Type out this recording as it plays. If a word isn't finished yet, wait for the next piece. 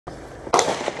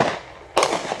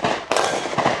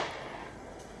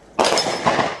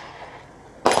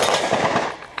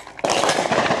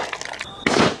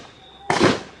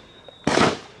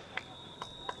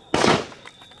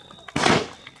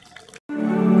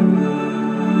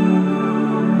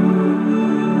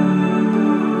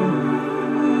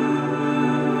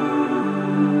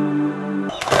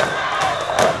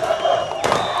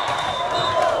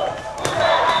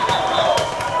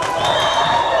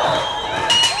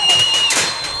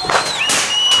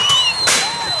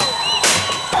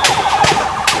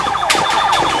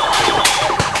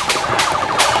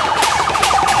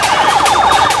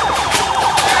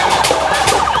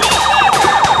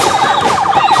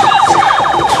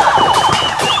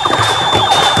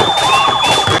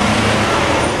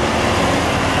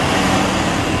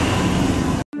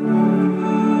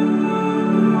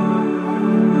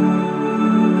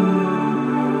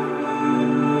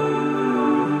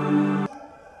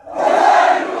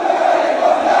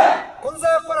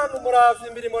umurava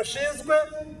imirimo nshinzwe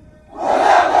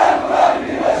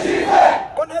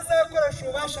ko ntazakoresha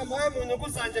ububasha muhaye mu nyungu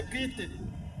zanjye bwite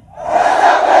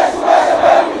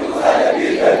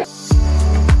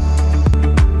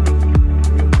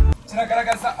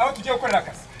kiragaragaza aho tugiye gukorera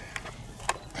akazi.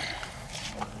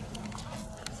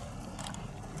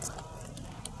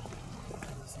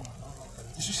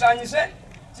 Gishushanyije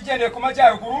kigendeye ku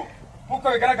majyaruguru nk'uko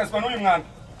bigaragazwa n'uyu mwanda.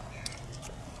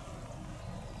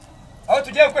 Aho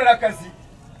tugiye gukorera akazi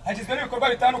hagizwe n'ibikorwa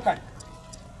bitandukanye.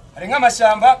 Hari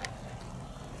nk'amashyamba,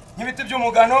 nk'ibiti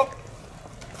by'umugano,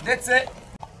 ndetse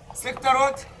sector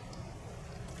road,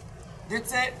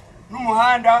 ndetse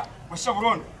n'umuhanda wa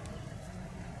Shaburondo.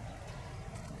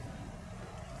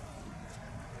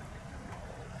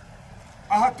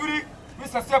 Aha turi muri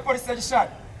sitasiyo ya polisi ya Gishari.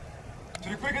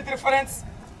 Turi kuri gate reference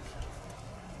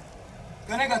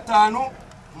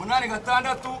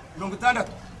 4586.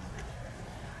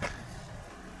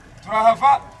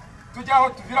 Turahava tujya aho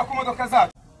tuvira ku modoka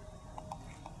zacu.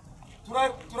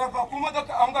 Turava ku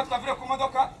modoka aho ngaho twavira ku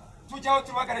modoka tujya aho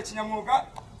tubagara kinyamwuga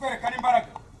kwerekana imbaraga.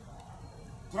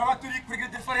 Turaba turi kuri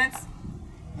gate reference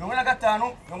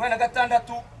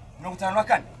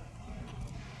 458654.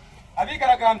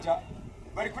 Abigaragambya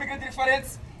bari kuri gate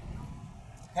reference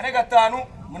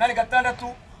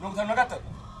 458653.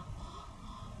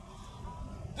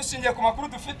 Dushingiye ku makuru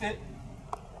dufite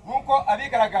nuko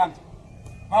abigaragambya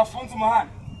bafunze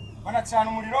umuhanda banacana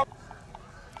umuriro.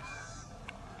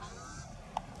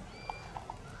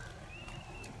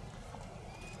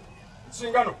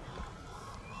 Inshingano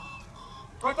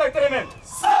Kontakiteremento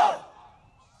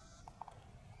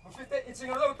mufite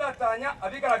inshingano zo gutatanya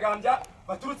abigaragambya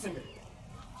baturutse imbere.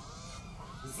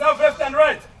 Serve left and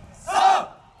right.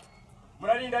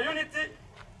 Murarinda unity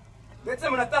ndetse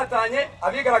munatatanye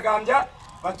abigaragambya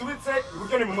baturutse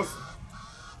iburyo n'ibumoso.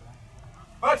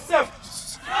 Back safe.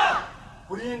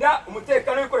 Kurinda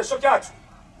umutekano w'ibikoresho byacu.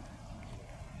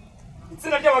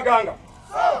 Itsinda ry'abaganga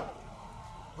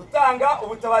gutanga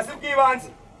ubutabazi bw'ibanze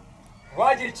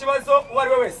wagira ikibazo uwo ari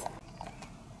we wese.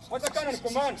 What's the cannon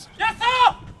command? Yes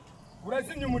sir.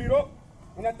 Urazimya umuriro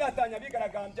unatatanya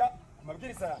abigaragambya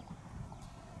amabwiriza yanjye.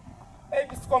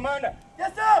 APC commander.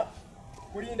 Yes sir.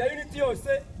 Kurinda unity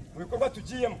yose mu bikorwa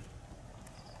tugiyemo.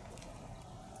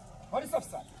 Police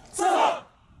officer. Sir.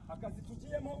 Akazi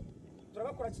tugiyemo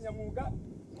turagakora kinyamwuga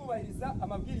kubahiriza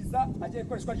amabwiriza agiye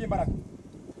gukoreshwa ry'imbaraga.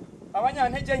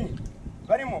 Abanyantege nke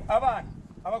barimo abana,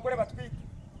 abagore batwite,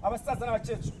 abasaza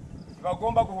n'abakecuru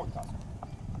bagomba guhuta.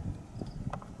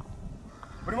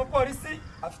 Buri mupolisi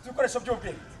afite ibikoresho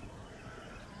by'ubwenge.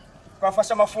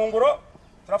 Twafasha amafunguro,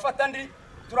 turafata ndi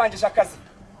turangije akazi.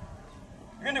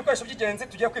 Ibindi bikoresho by'ingenzi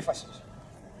tugiye kwifashisha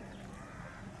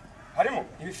harimo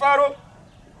ibifaro,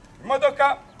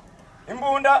 imodoka,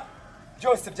 imbunda,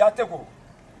 byose byateguwe.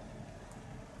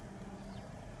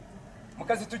 Mu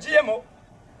kazi tugiyemo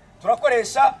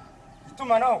turakoresha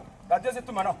itumanaho, radio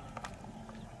z'itumanaho.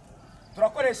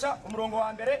 Turakoresha umurongo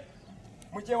wa mbere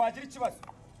mu gihe wagira ikibazo.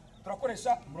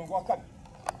 Turakoresha umurongo wa kabiri.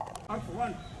 Alpha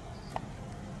 1.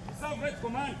 Reserve left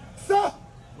command. Sir.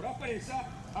 Turakoresha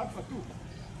Alpha 2.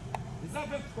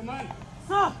 Reserve left command.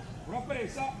 Sir.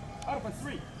 Turakoresha Alpha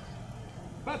 3.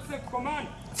 Back left command.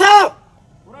 Sir.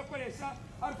 Turakoresha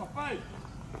Alpha 5.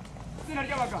 Itsinda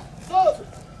ry'abaganga. Sir.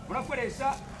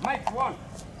 Turakoresha Mike 1.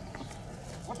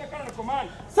 What's the cannon command?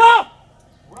 Sir.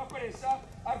 Turakoresha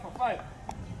Alpha 5.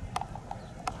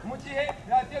 Mu gihe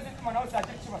radio z'itumanaho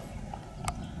zagira ikibazo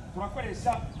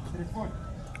turakoresha telefone.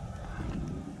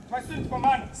 Twashinzwe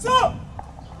command. Sir.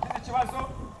 Iki kibazo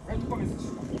rero dukomeza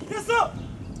ikibazo. Yes sir.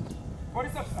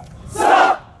 Police officer.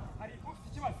 Sir. Hari ufite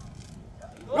ikibazo?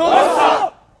 No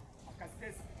sir. Akazi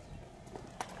keza.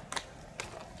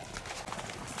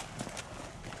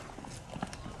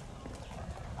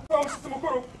 Umushyitsi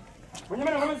mukuru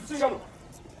unyemera nkomeze inshingano.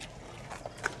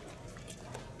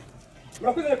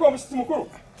 Murakoze ko umushyitsi mukuru.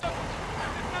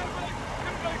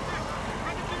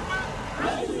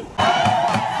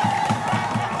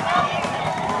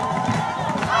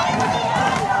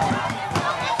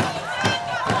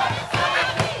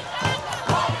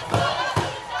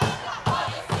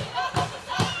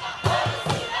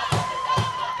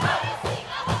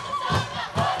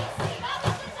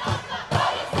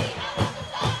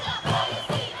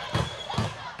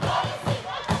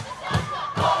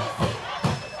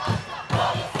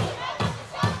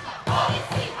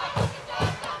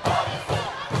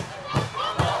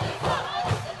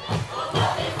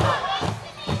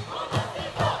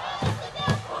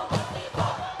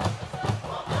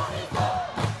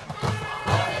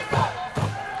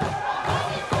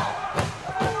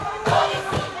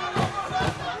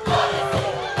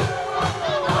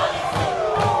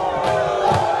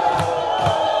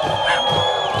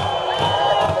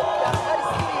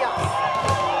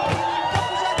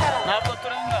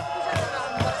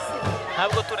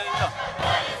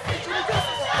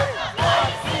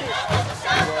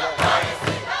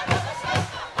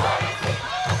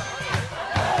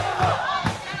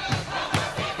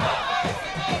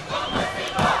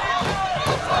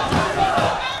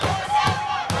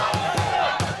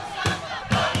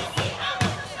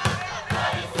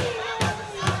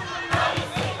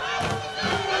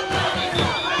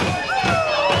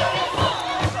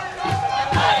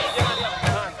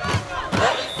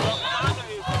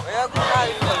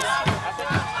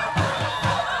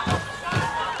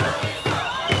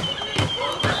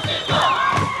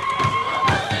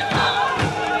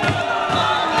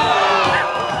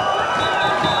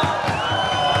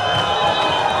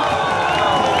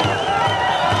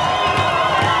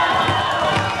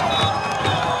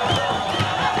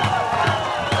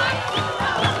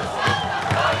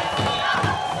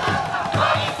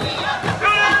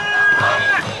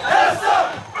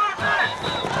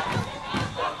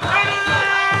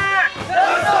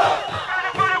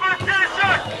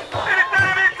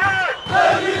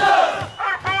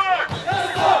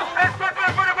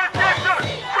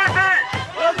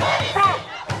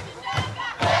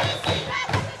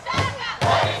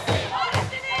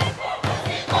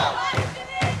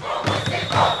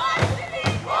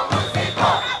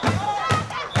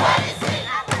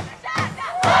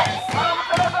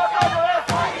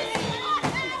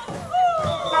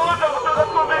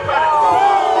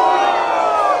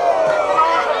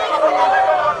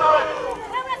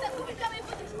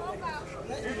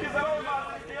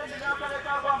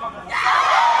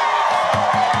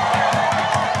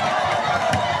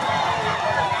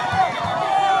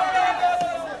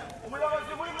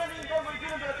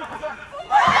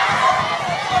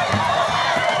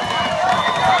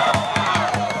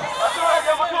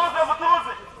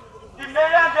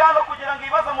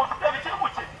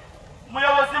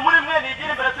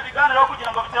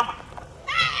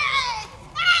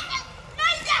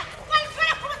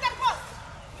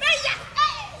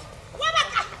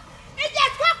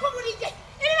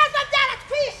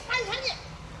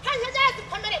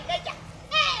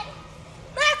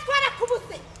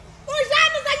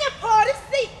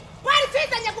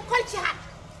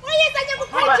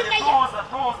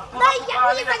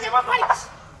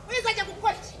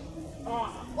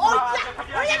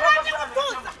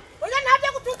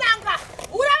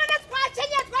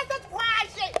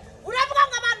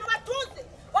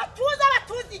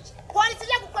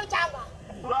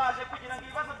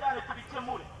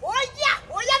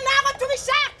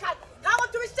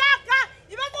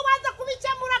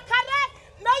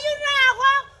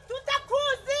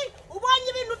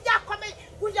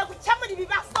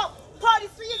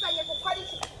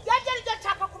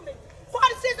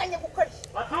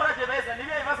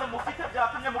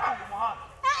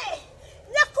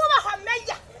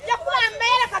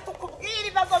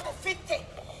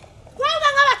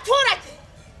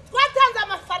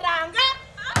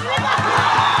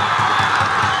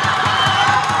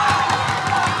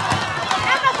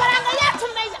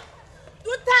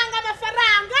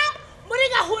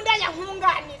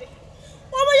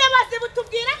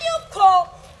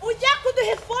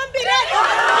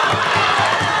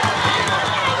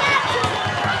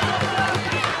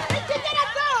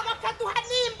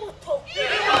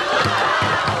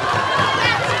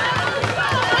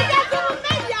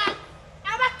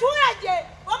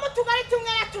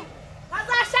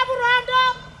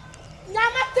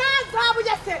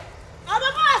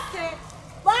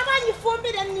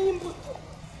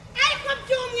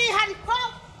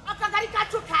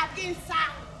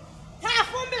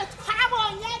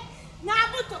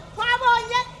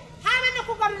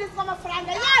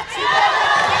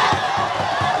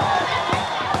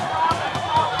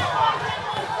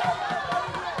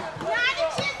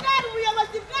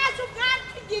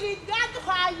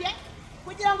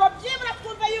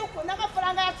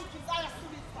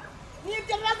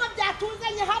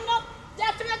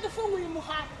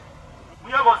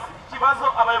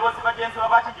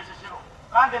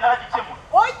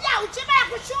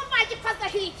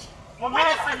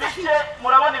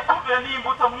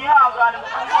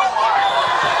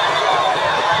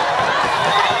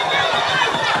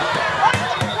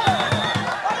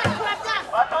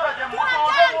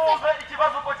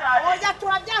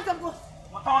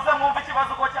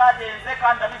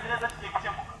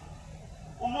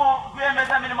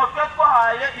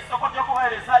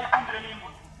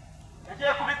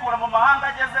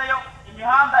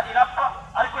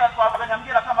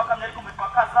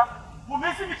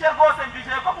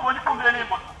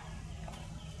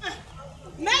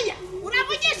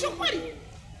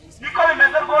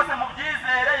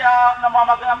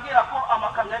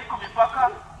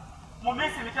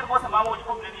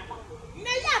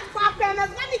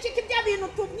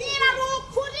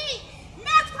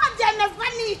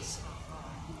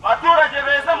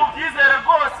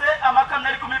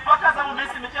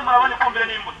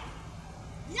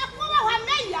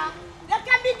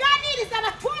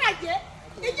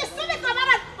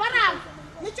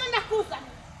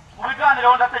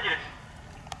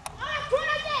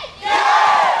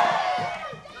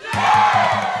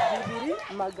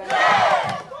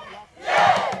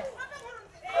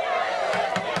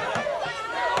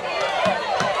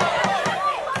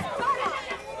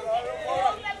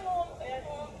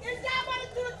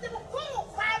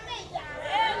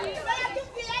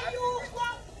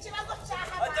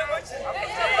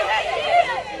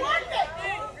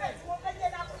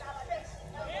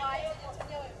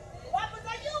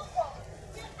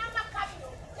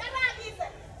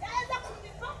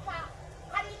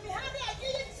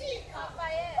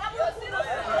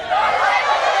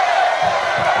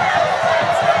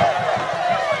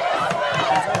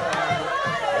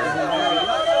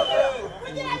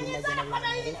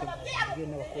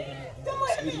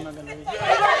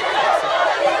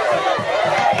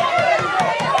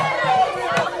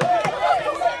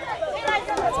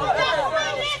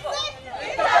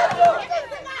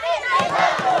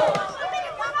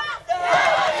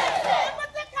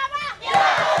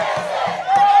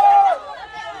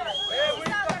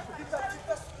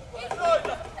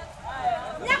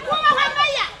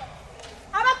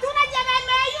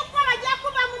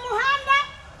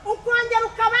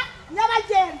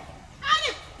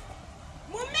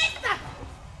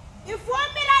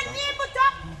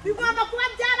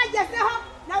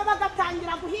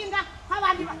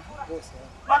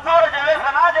 abaturage beza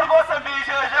nanjye rwose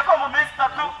mbijeje ko mu minsi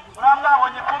 3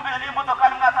 mwabonye ifumbire n'imbuto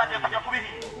kandi mwatangiye kujya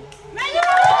kubihinga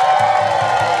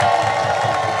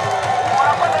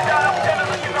murakoze cyane ku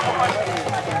cyemezo cyiza mufashe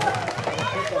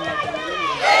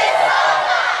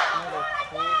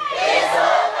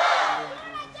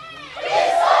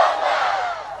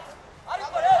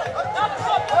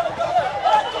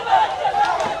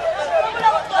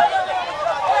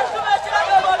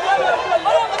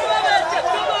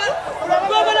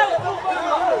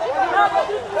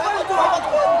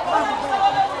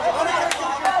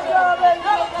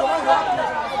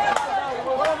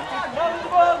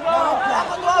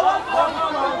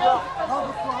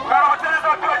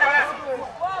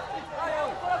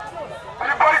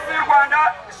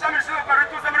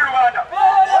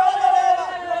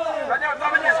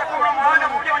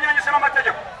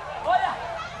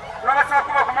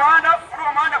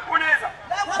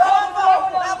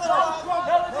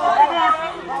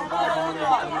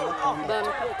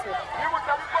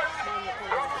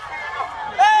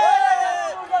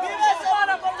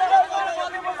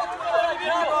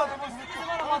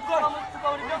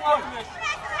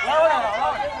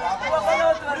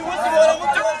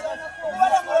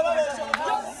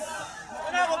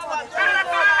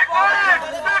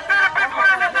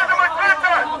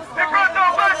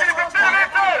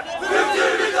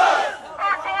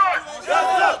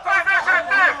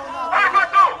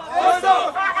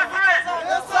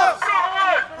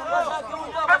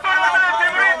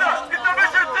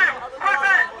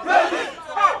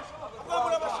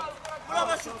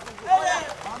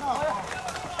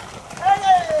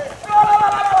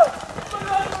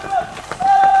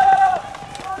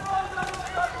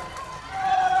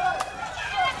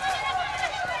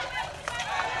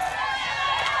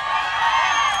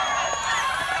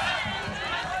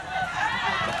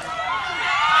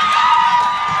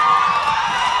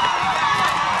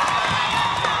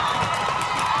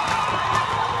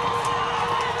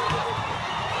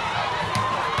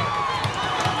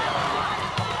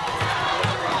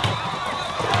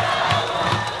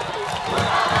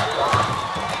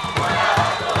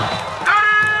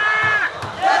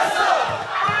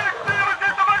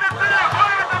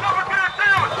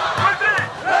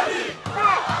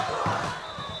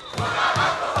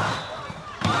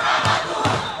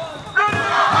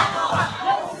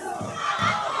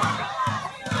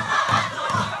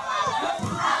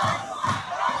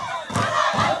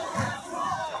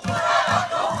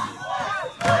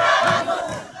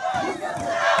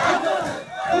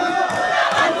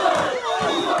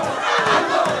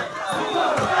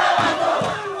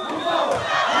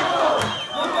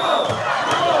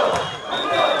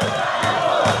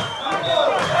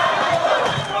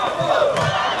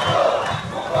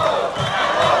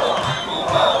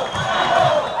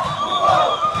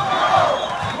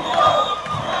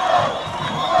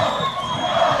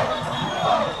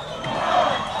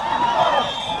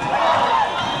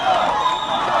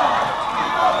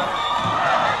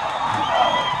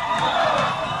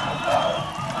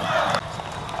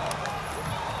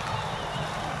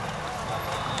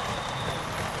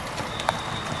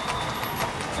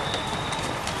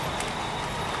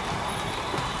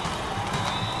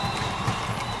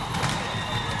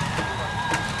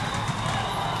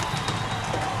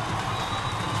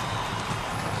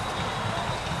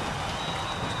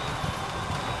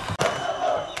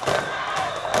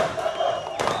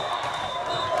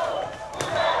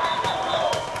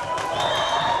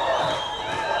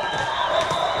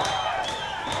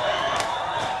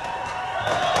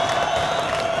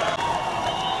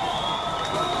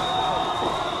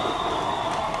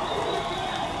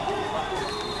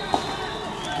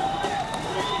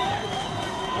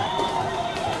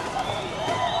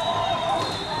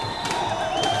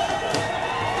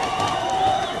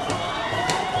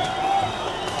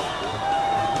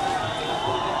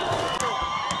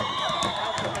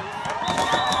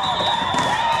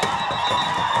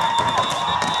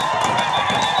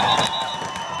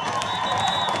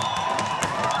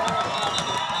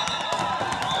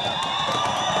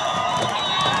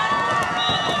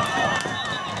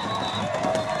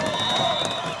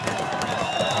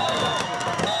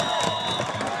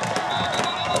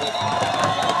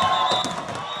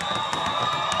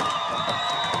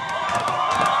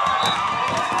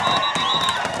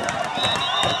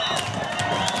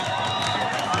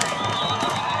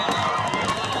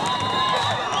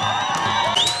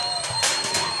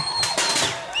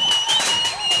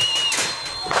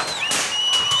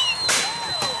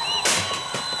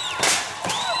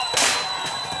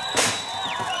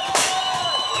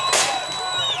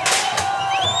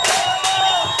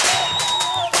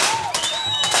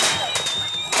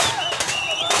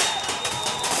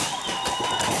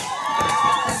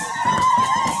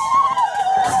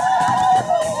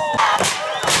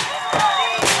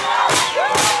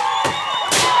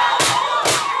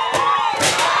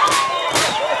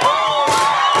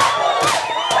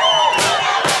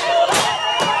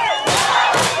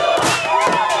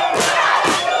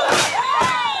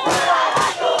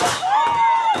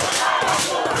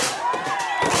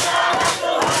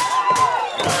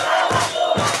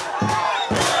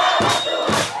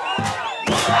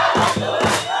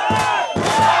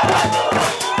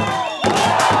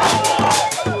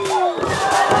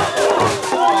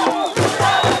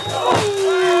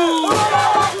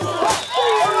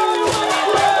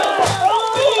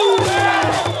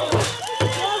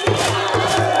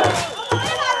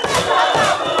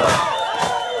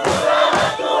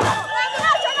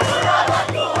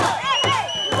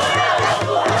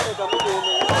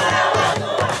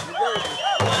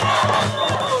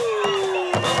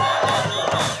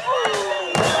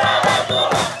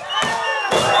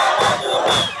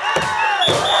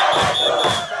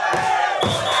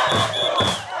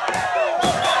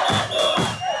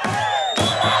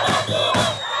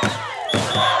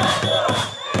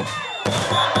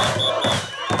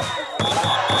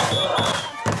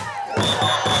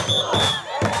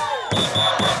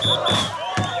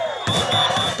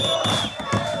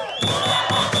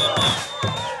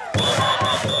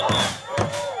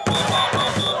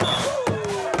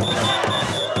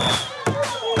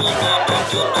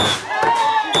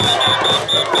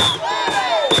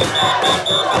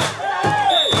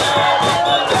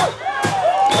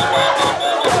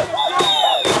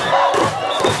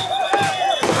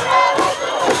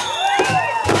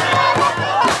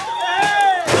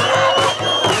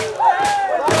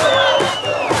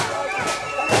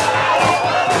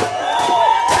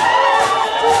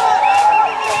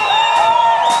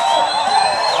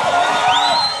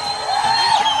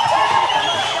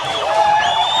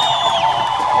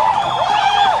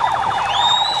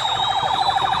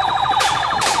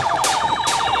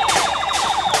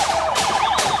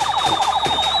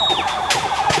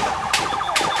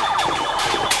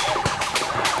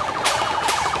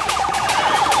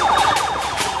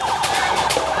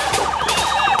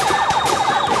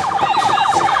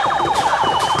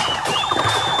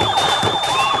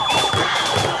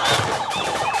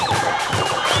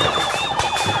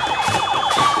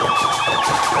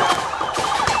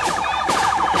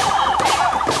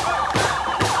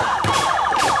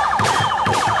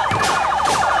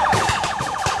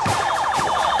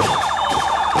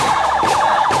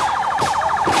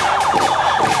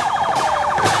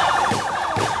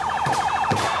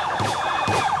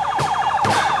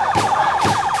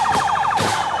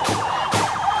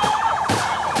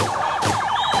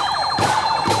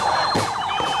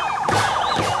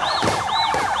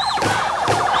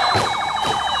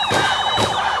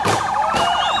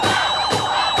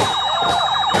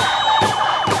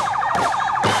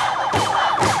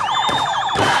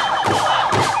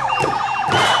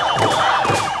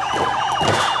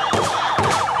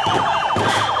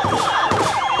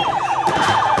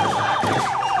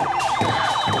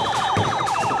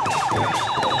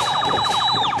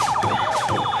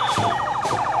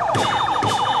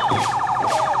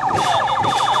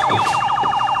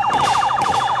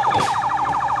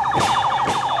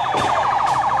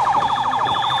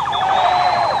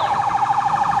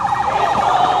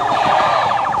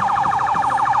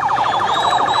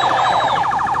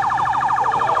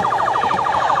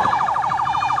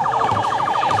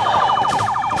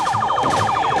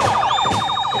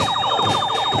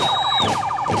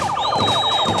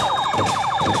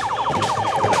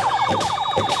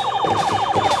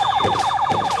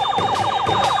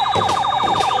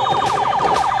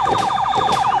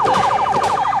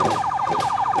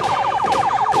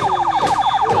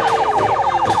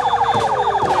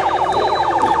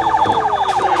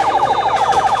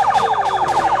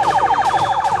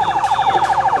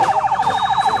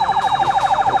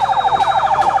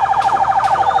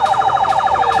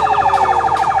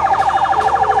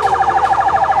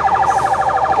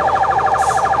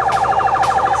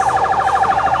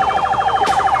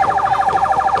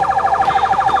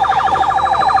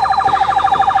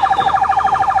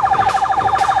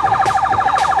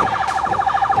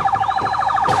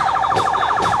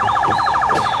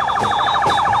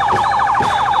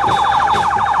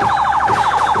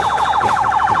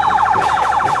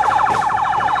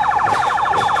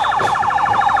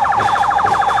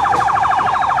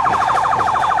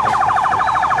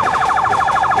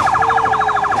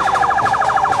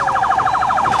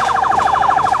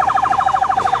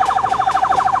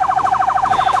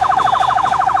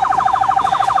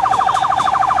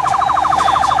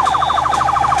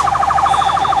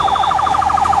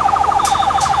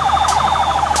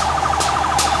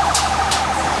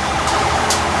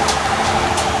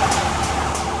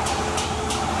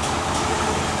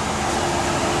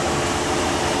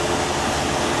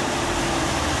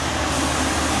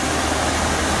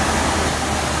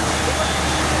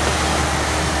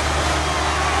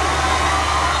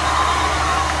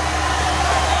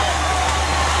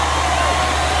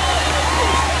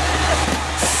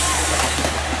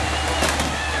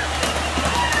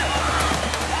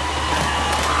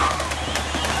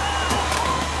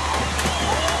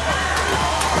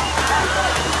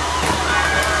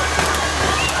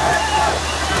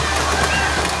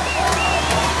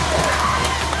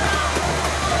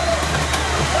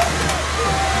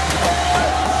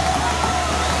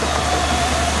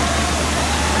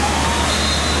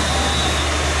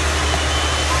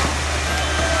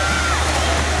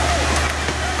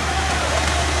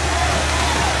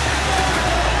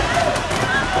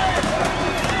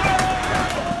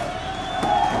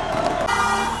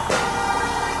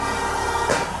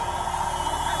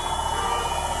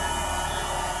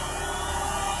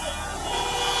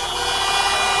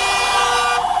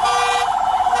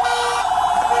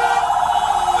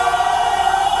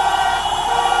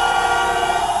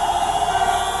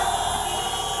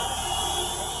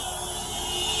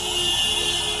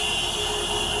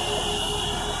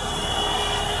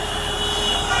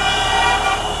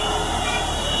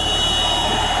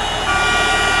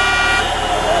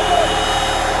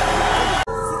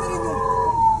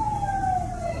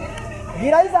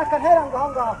hera ngaho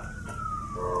ngaho.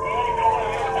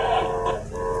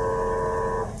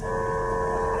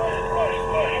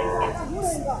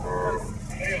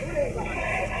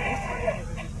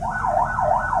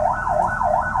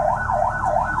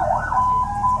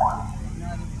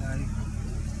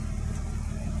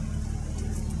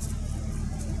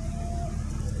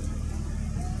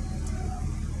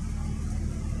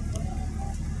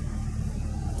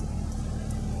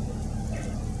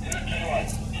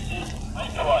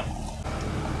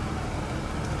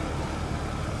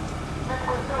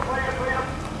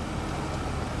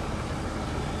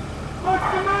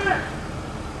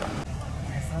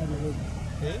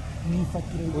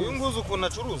 uyu nguzi ukuntu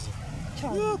acuruza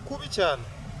kubi cyane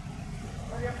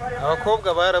abakobwa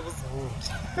barabuze ubundi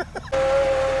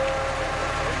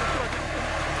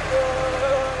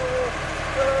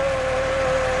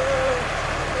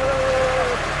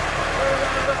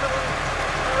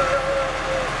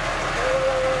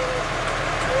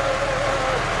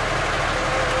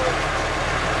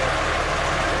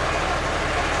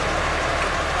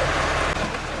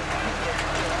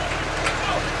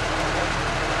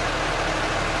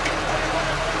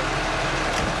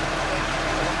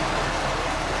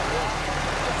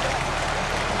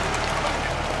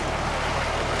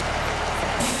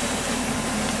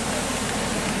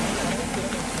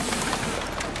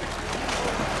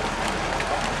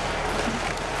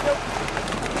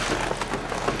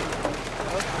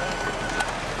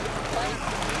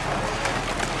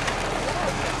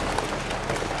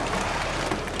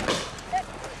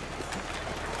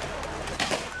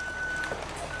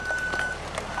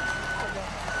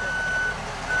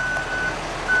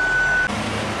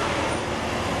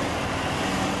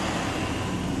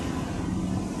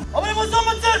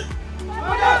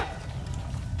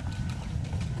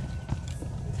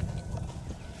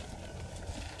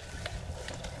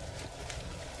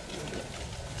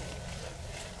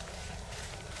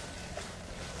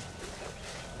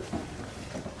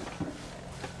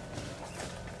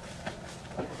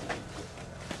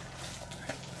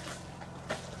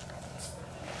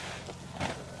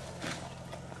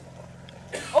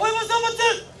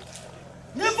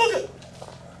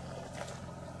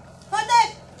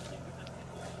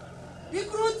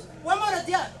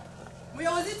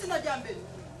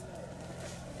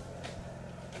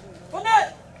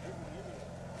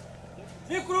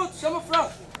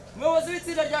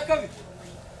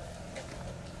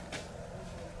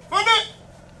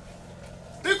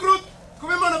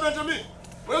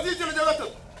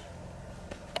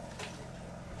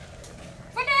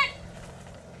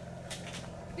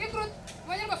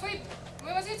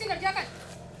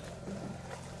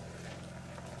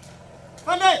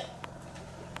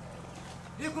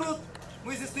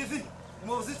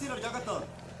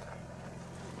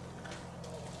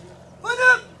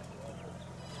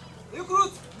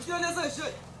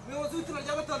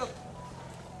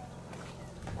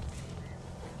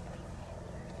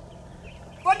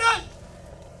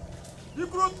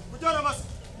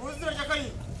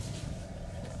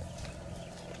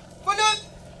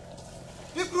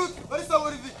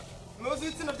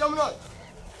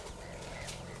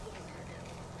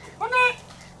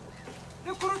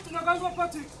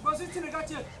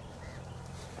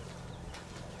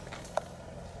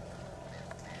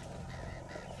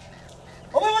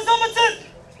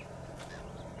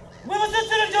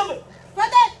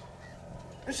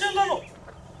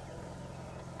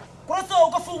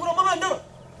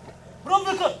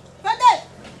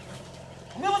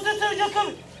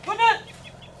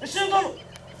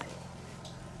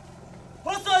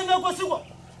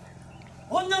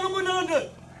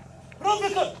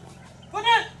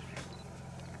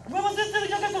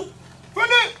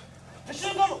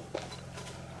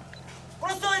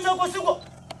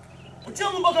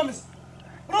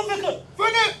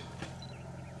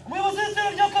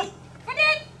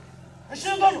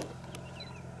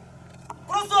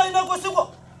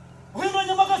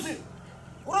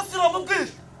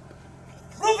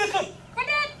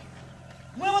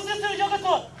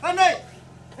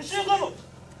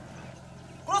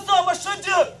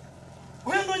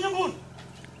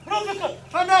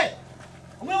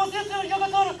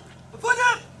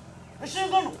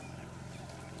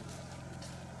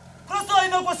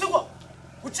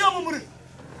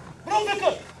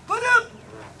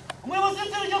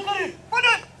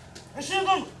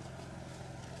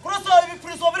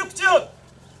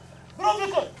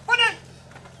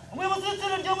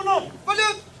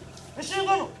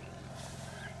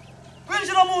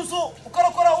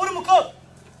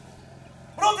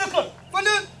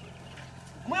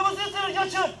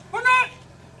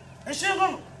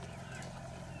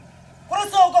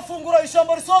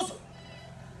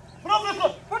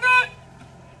Murumvikana?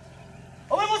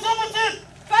 Abayobozi b'amatsinda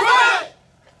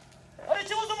hari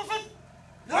ikibazo mufite?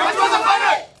 Nta kibazo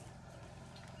mfite.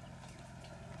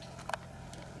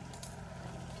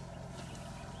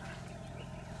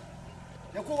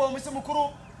 Nyakubahwa umuyobozi mukuru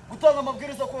gutanga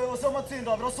amabwiriza ku bayobozi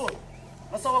b'amatsinda birasoza.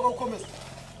 Nasabaga gukomeza.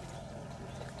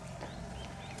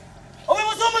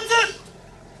 Abayobozi b'amatsinda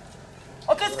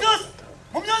akazi kazi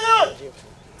mu myanya yanyu.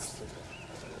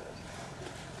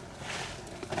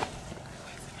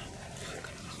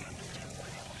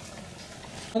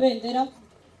 Abendera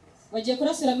bagiye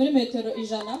kurasira muri metero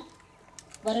 100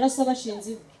 bararasa bashinze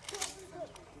ivu.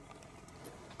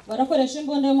 Barakoresha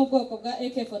imbunda yo mu bwoko bwa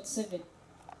AK47.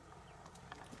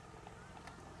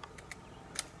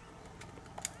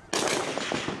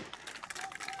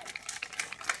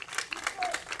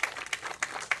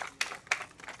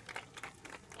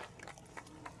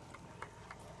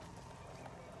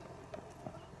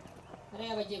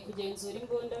 Hariya bagiye kugenzura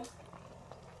imbunda.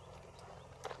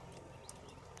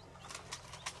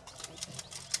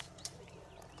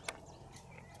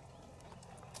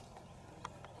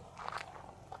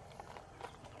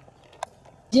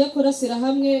 Giye kurasira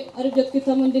hamwe aribyo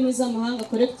twita mu ndimi z'amahanga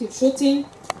collective shooting.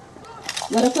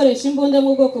 Barakoresha imbunda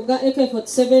mu bwoko bwa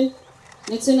AK47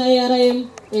 ndetse na ARM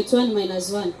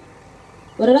 81-1.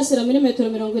 Bararasira muri metero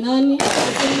 80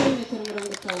 ndetse muri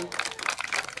metero 50.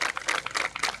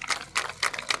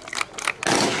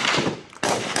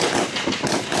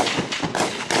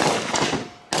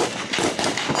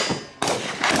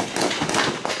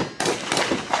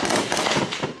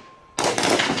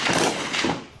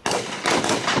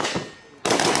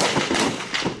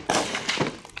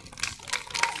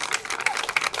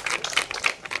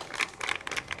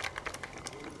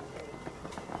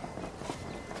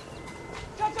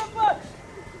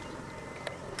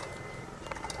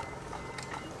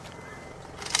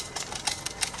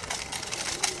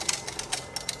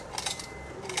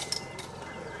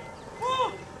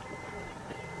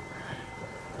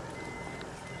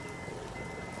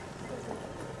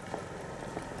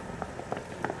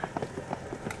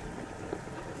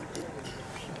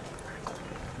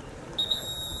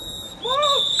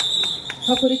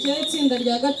 Hakurikiyeho itsinda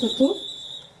rya gatatu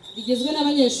rigizwe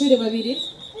n'abanyeshuri babiri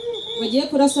bagiye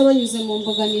kurasa banyuze mu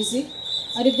mbogamizi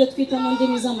aribyo twita mu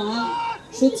ndimi z'amahanga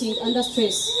shooting under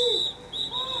stress.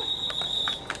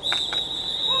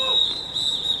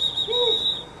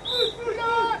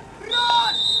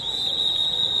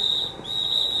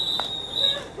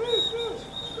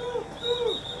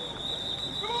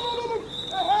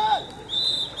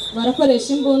 Barakoresha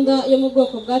imbunda yo mu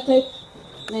bwoko bwa type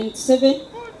 97.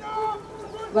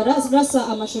 Bararasa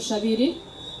amashusho 2.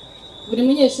 Buri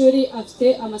munyeshuri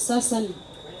afite amasasu 4.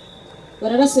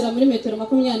 Bararasira muri metero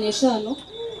 25.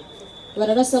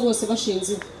 Bararasa bose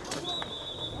bashinze.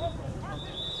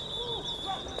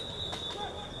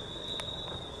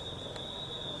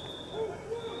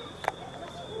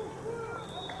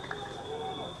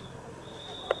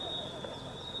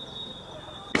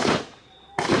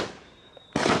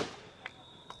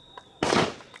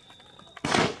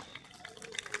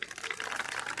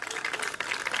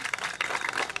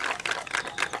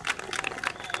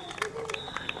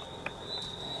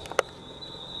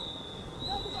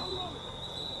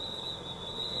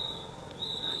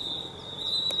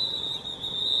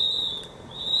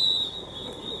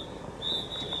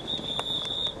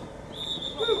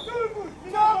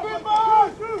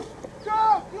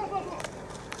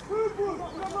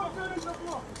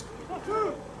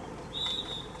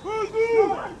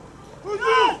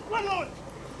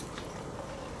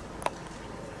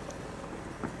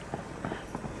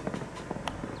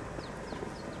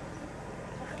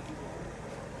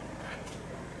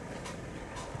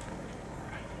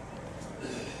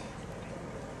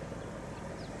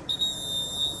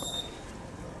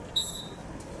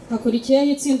 Hakurikiyeho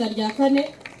itsinda rya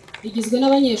 4 rigizwe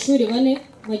n'abanyeshuri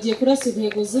 4 bagiye kurasa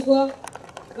intego zigwa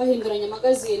bahinduranya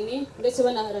magazini ndetse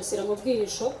banaharasira mu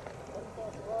bwihisho.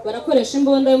 Barakoresha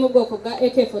imbunda yo mu bwoko bwa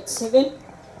AK47.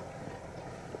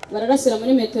 Bararasira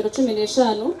muri metero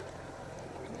 15.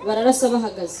 Bararasa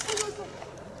bahagaze.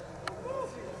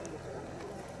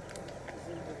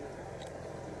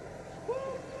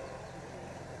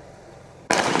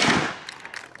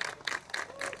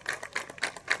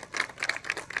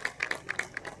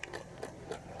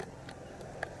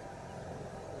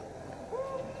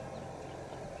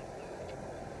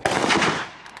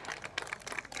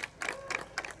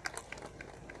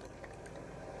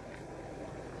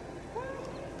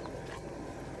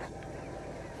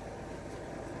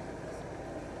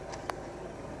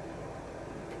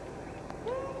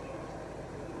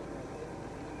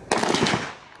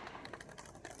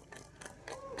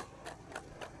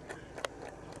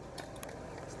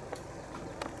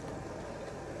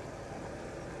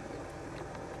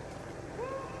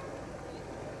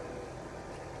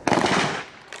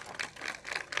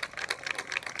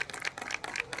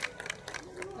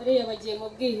 Ariya bagiye mu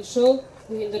bwihisho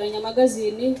guhinduranya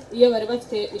amagazini iyo bari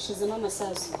bafite ishizemo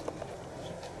amasasu.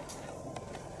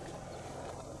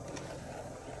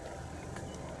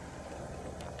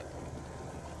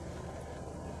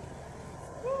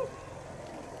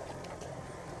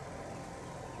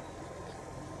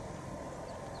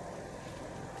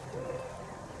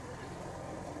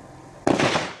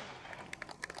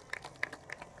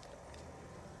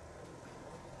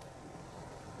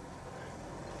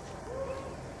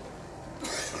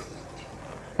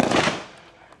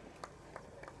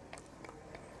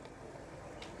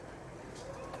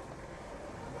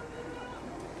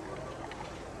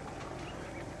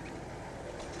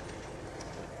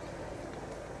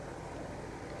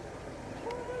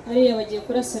 Ariya bagiye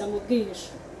kurasira mu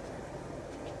bwihisho.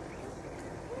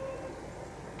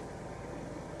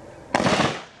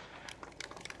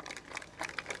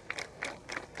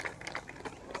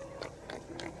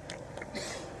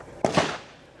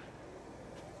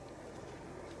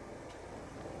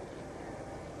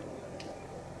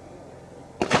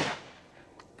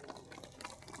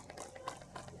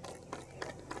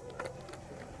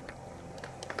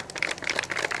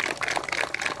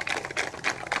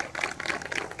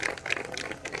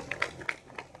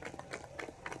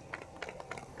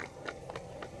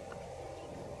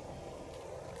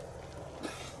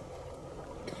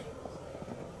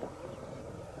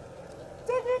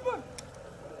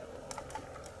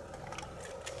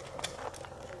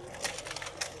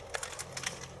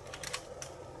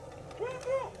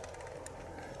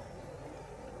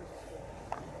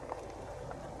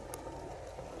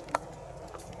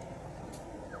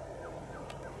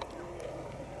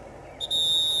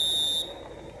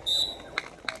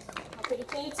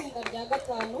 Itsinda rya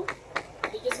gatanu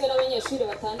rigizwe n'abanyeshuri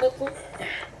 6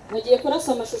 bagiye kurasa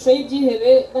amashusho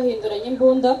y'ibyihebe bahinduranya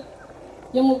imbunda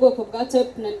yo mu bwoko bwa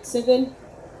type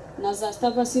 97 na za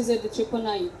Stava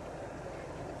CZ999.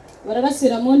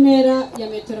 Bararasira mu ntera ya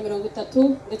metero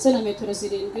 30 ndetse na metero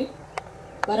 7.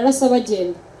 Bararasa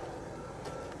bagenda.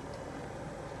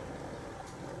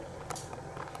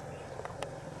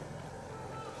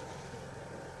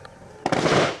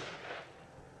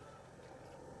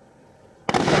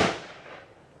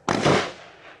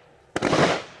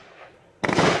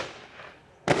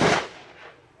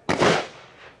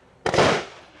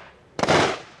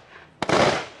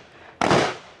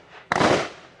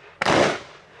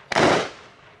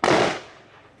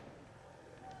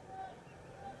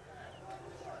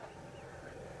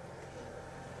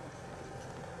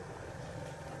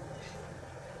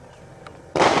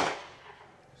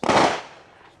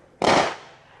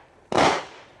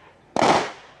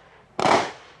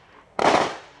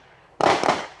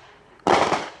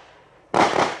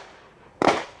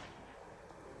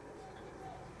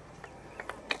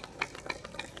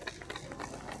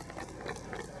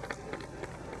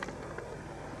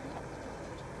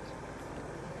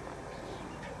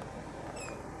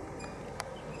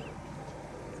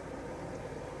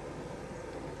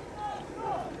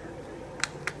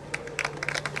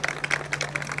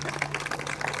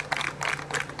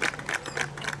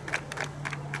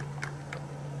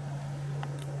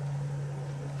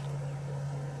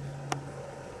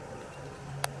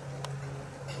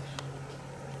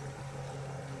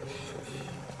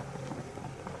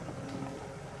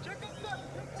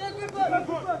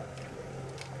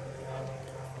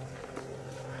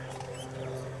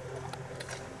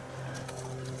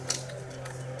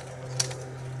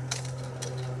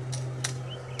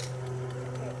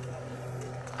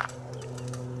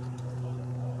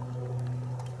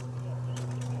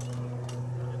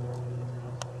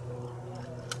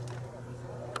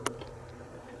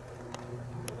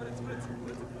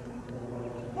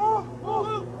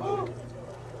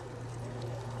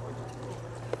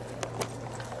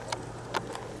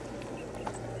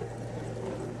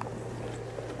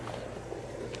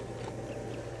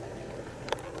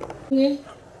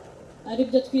 Ari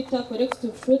byo twita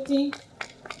collective shooting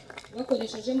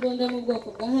bakoresheje imbunda mu bwoko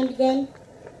bwa handgun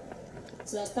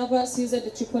za Stava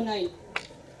CZ999.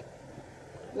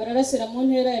 Bararasira mu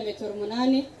ntera ya metero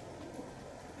 8.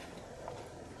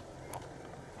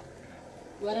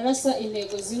 Bararasa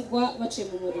intego zingwa bace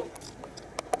mu muriro.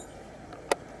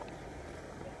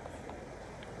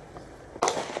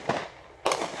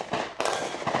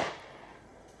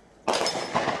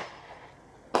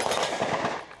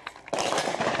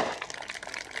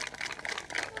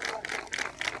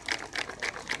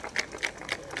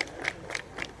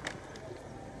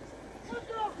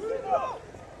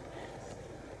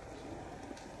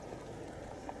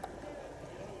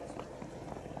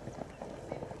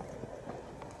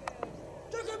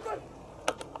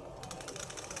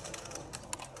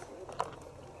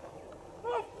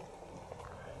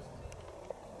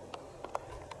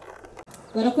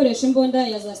 barakoresha imbunda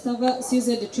ya za Stava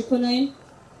CZ999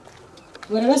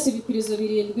 bararasa ibipirizo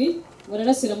 7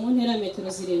 bararasira mu ntera ya metero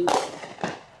 7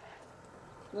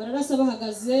 bararasa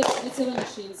bahagaze ndetse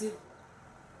banashinze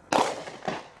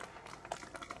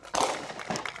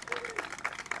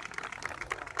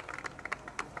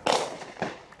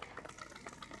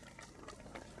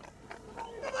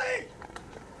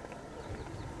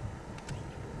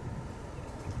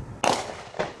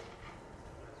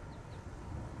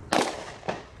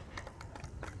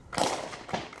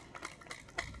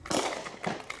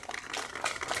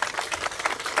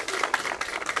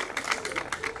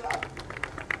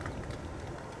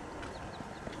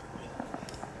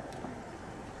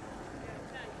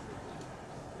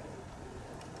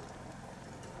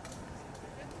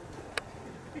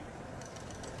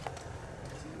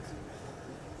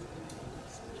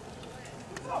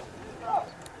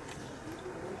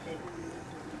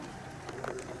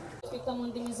twita mu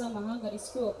ndimi z'amahanga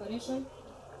rescue operation.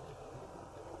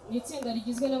 Ni itsinda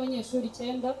rigizwe n'abanyeshuri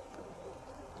 9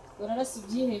 bararasa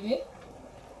ibyihebe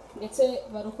ndetse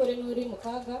barokore n'uri mu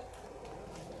kaga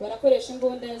barakoresha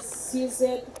imbunda ya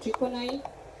CZ999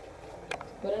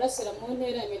 bararasira mu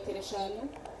ntera ya metero 5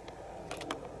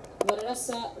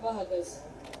 bararasa bahagaze.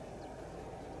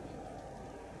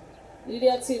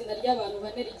 Ririya tsinda ry'abantu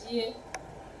 4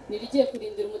 rigiye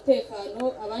kurindira umutekano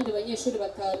abandi banyeshuri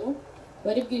 5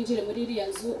 bari bwinjire muri iriya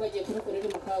nzu bagiye kurokorera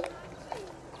mu kaga.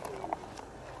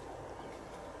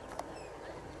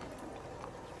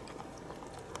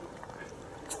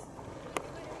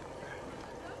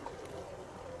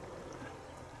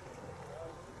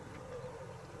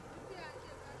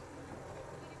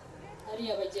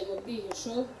 Hariya bagiye mu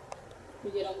bwihisho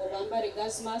kugira ngo bambare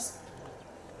gas mask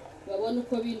babone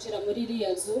uko binjira muri iriya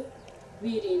nzu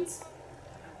birinze.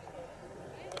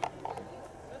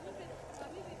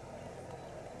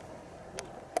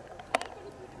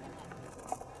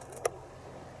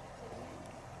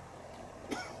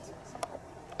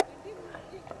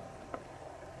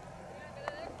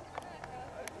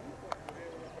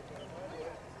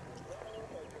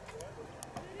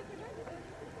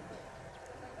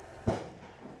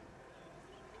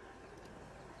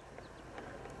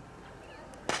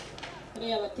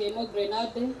 Hariya bateyemo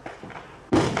grenade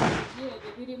ibihebe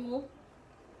birimo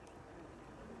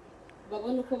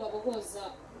babona uko babohoza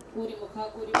uri mu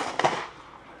kaga urimo.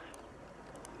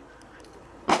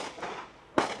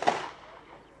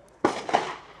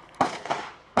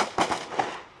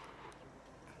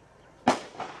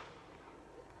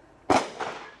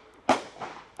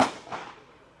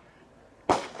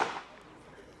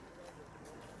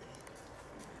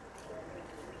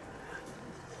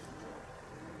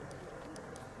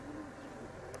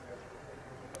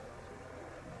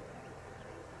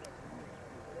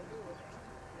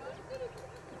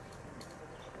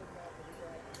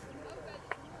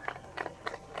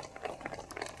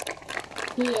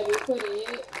 Hariya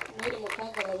bikoreye muri mu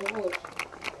kaga babohoje.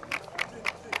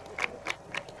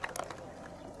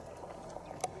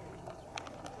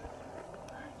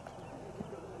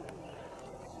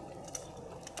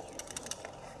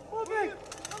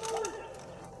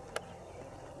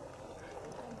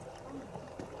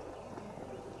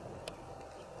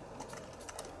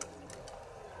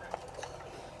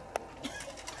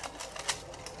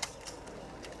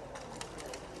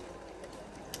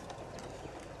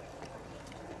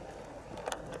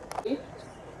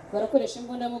 Barakoresha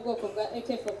imbunda mu bwoko bwa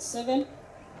AK47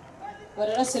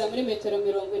 bararasira muri metero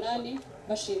 80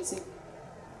 bashinze.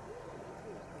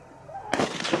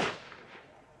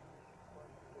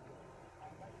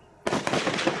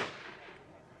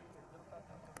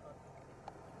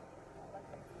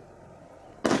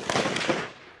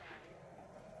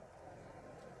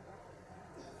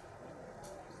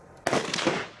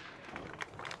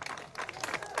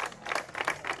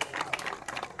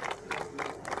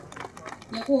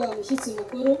 Nyakubahwa mushyitsi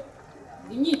mukuru,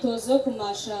 imyitozo yo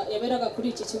kumasha yaberaga kuri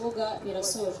iki kibuga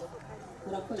irasoje.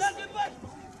 Murakoze.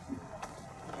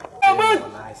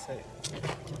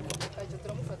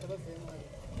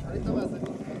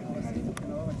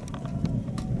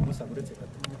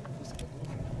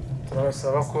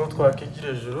 Turabasaba ko twakigira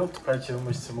hejuru tukakira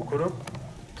umushyitsi mukuru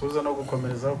tuza no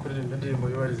gukomereza kuririmba indirimbo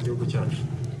yubahiriza igihugu cyacu.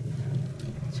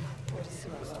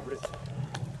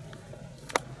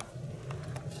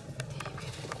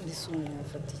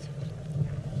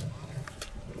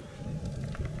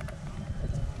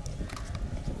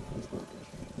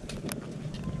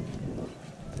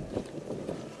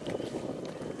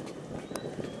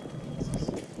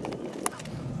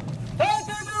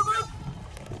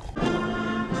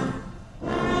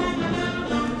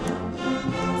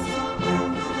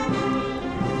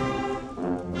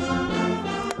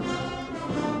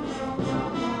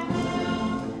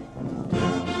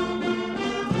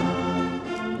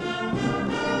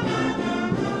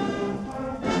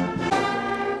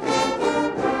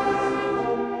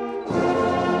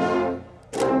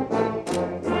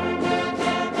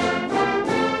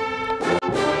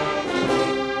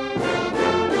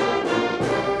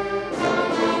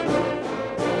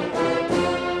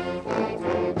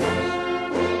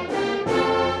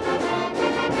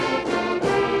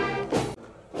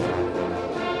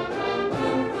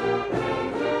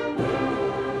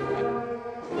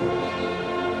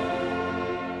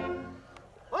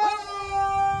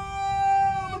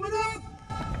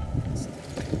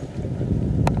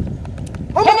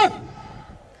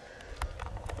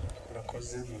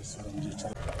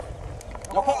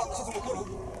 nyakubahwa umuyobozi mukuru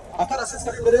akarasisi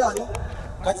kari imbere yanyu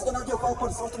kagizwe n'abyo kwa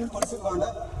polisi bose muri polisi y'u Rwanda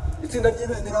itsinda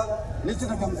ry'ibendera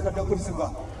n'itsinda rya muzika rya polisi y'u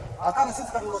Rwanda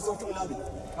akarasisi kari mu masomo 12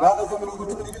 gahagaze 12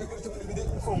 kuri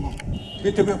 12 ifungo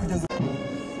biteguye kugeza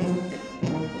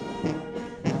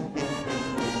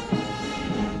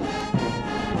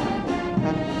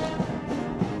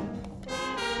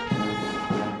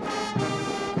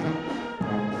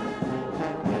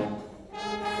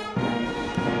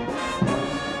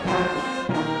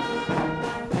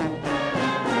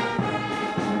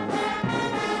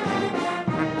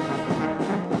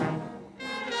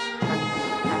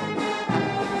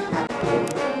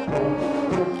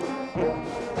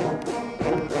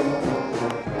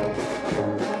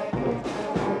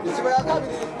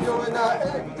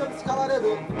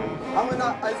hamwe na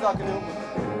Isaac Niyo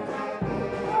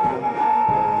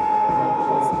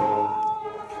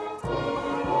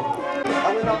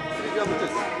hamwe na Sylvia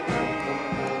Mutesi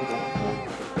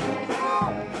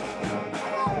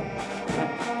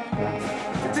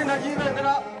itsinda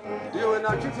ry'ibendera riyobowe na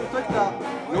Chief Inspector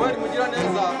Noel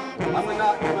Mugiraneza hamwe na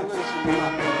Emmanuel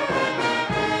Shimimana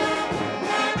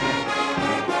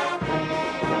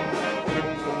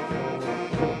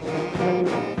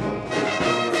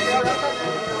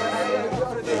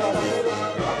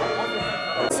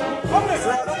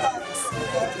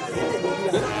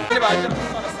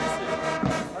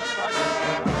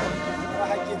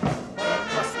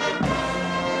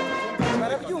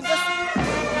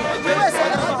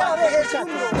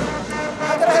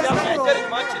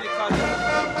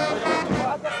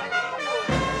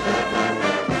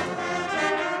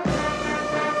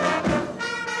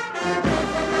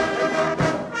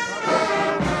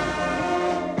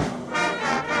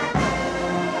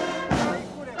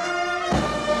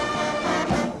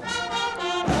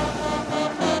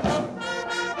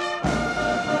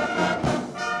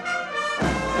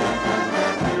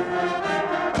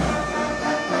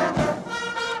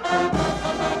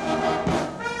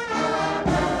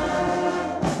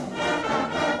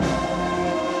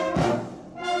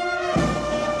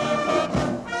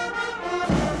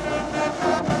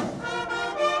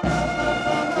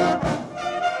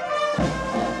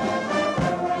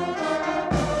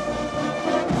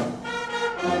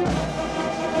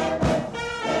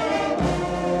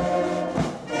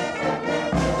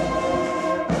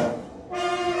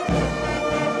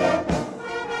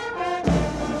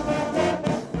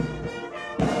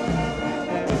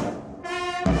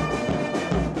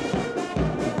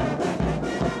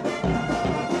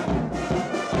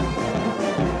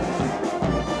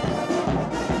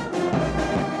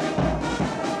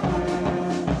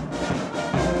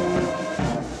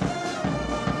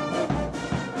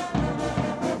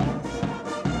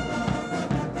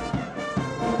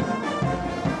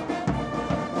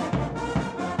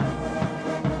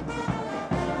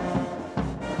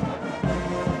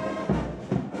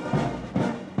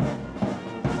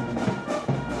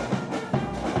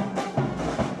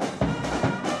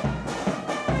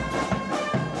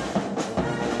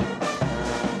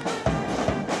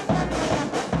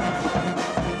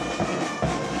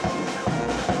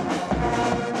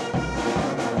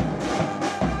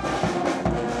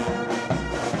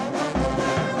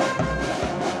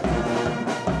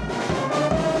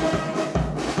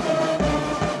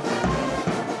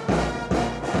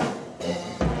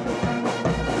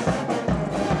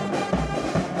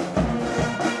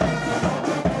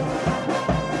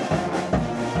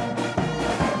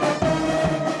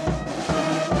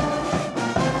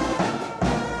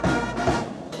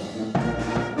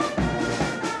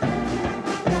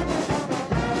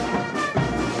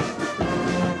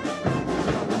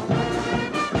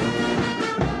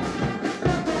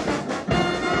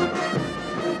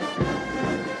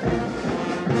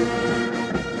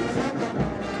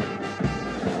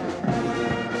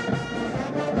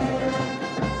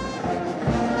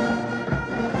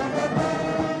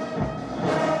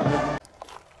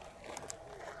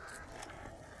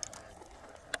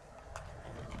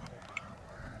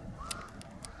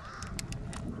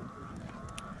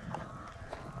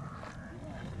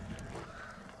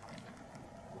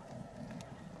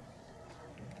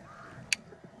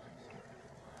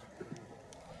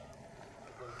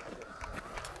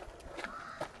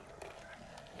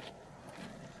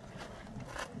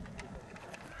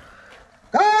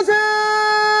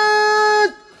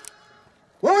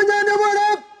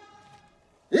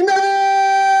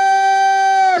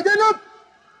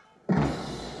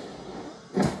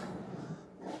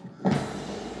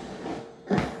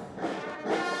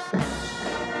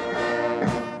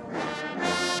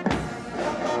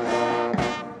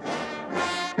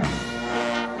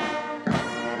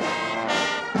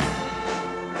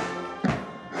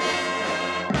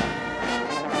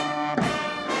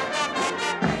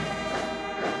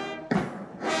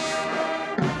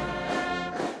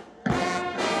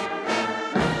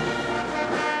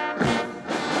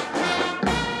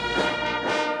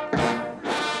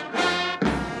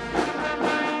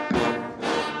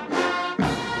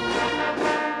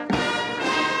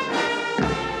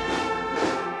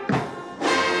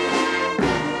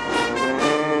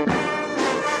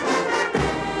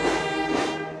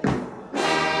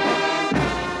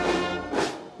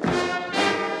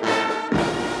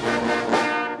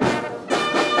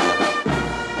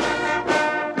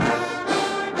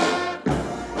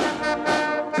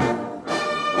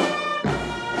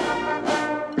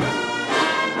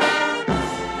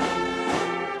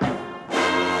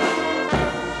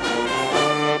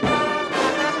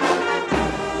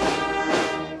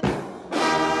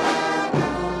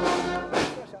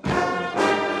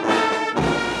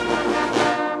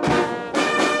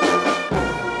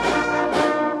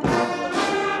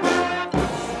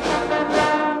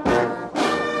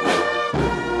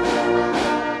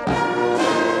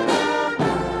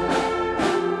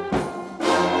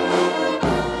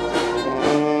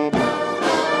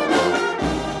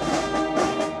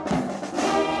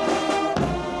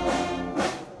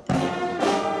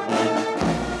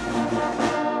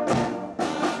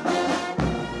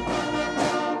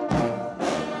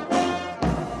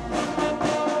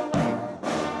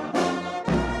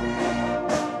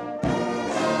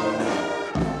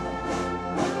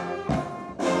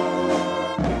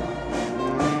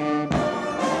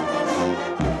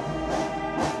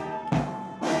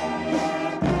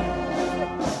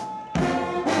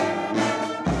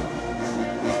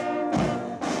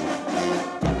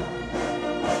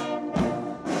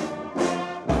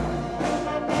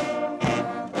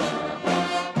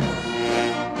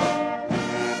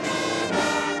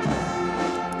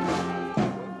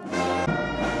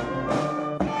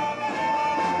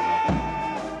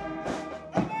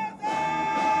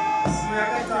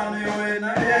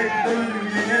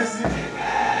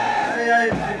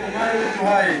umwari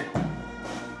w'uduhaye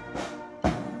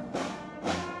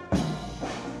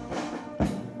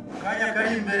kanya kari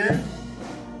imbere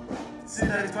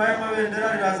itsinda ritwaye amabendera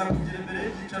riraza kugira imbere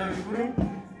y'ibyicaro bikuru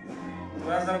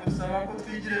turaza gusaba ko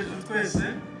twigira hejuru twese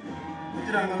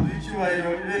kugira ngo duhe icyubahiro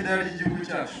ibendera ry'igihugu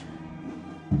cyacu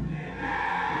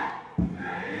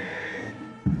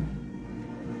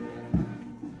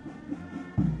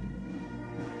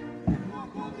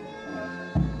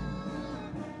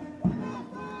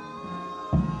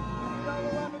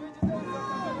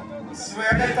Sibo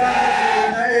ya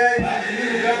gatandatu na AIB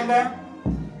Nyirugamba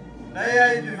na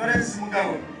AIB Valence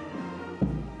Mugabo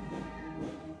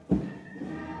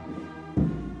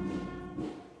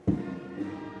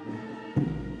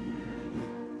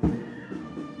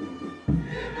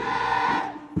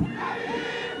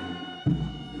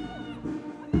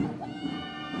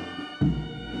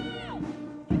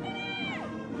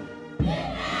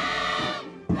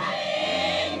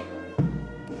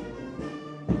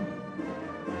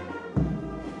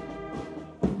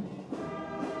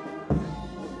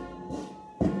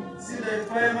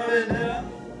ritwaye amabendera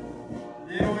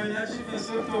yewe na Chief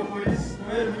Inspector of Police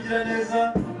Noel Mugiraneza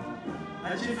na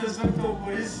Chief Inspector of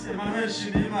Police Emmanuel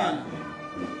Shimimana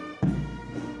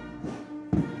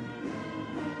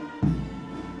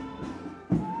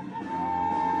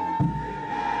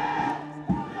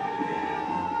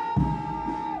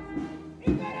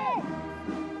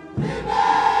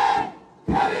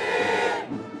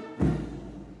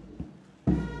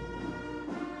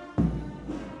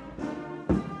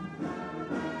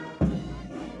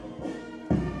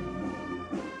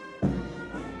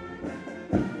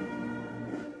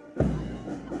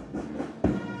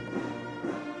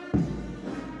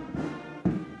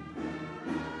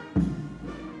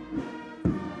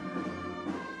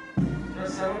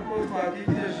turasaba ko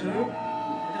twakwigira hejuru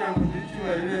kugira ngo duhe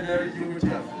icyubahiro ibendera ry'igihugu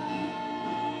cyacu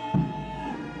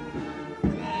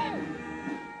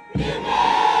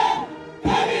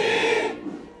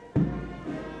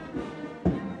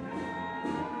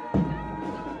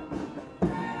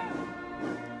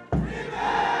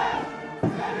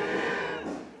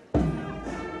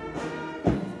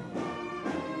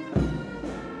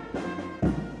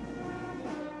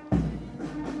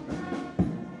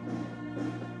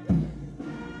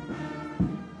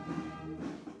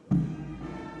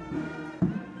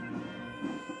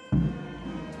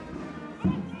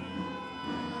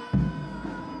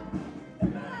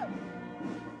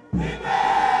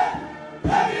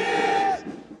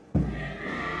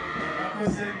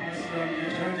akoze gusura mu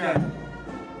byicaro byacu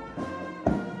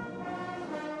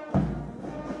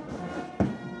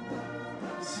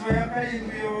isibo ya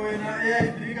karindwi iyobowe na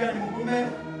AIB Rigani Mugume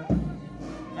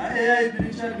na AIB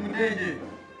Richard Mudenge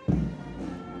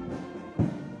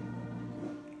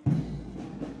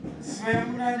isibo ya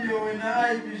munani iyobowe na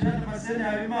AIB Jean Damascene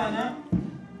Habimana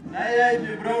na AIB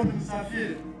Brown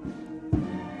Musafiri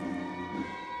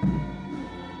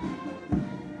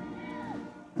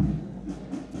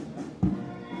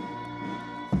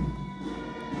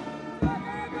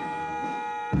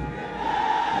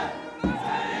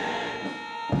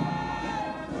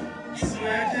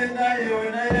iyobowe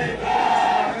na AIB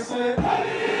Gasore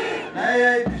na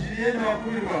AIB Julienne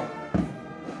Bakurirwa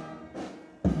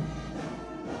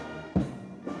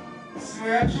isibo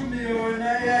ya cumi iyobowe na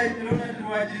AIB Ronald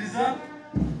Rwagiriza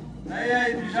na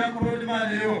AIB Jean Claude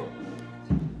Maniriho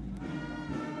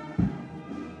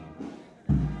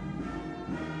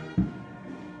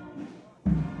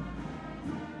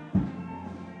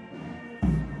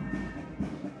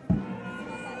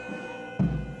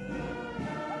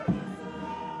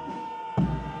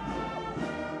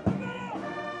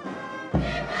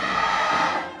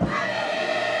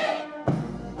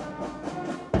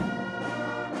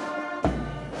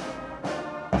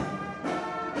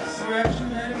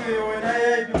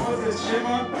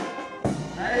Shema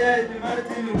na AIB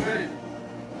Martin Rugari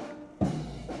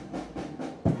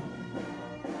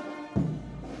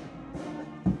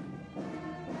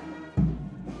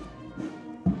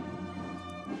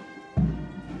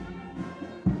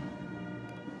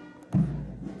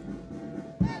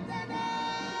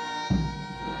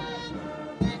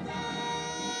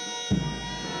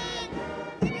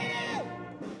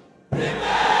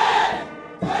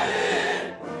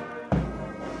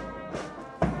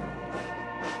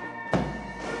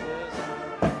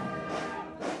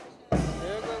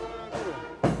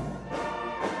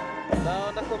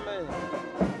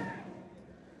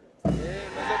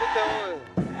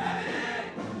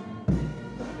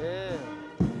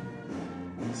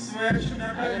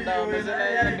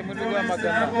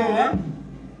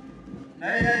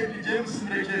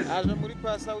aje muri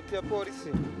pasawuti ya polisi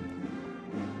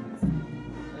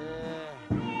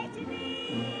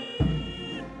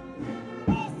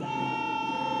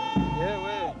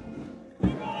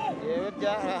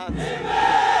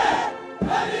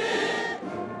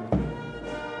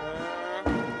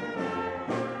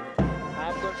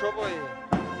mushoboye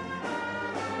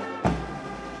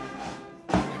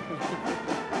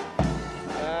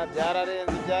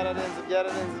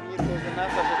byararenze imyitozo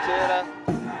nafashe kera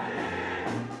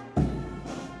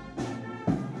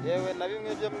yewe na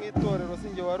bimwe byo mu itorero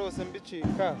sinjye warose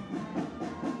mbicika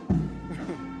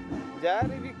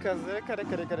byari bikaze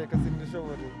reka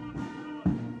simbishobore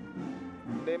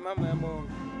mbe mama ya Mungu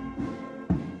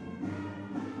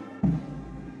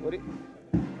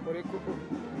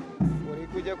uri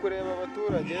kujya kureba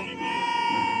abaturage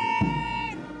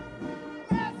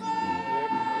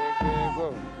yego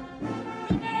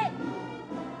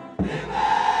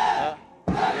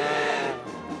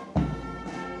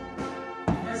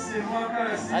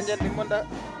anje ndimo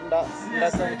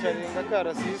ndakamucaringa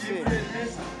karasisi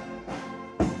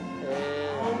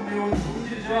umuyobozi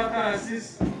wungirije wa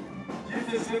karasisi chief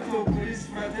inspector of police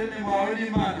fraterne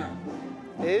Muhawenimana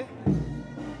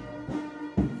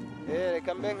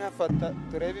reka mbe nkafata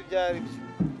turebe ibyo ari byo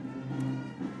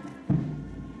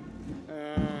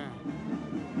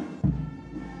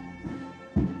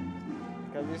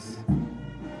kabisa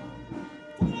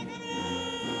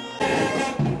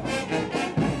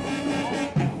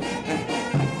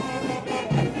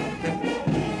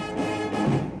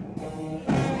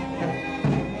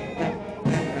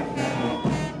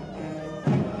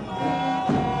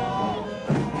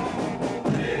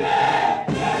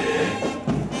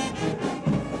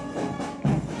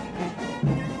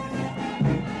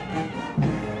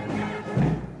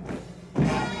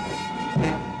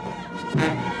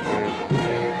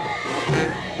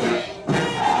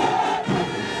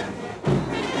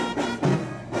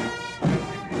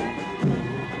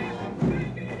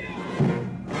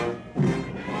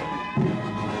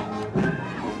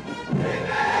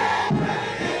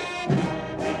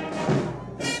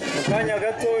kanya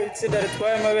gato itsinda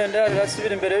ritwaye amabendera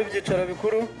rirasubira imbere y'ibyicaro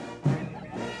bikuru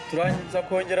turangiza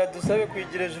kongera dusabe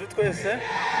kwigira hejuru twese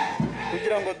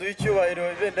kugira ngo duhe icyubahiro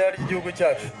ibendera ry'igihugu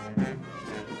cyacu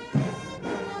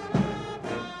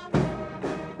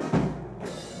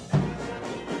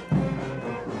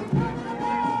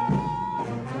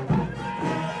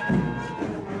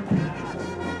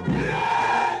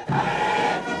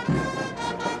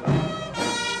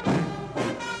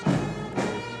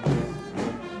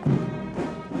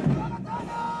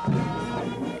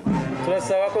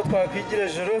turasaba ko twakwigira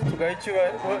hejuru tugaha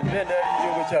icyubahiro ibendera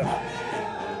ry'igihugu cyacu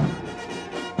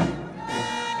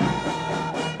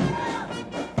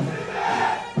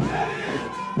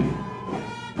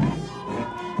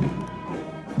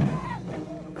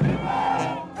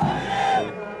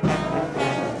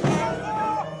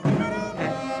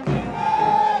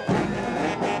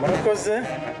murakoze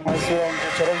mwasubira mu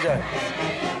byicaro byanyu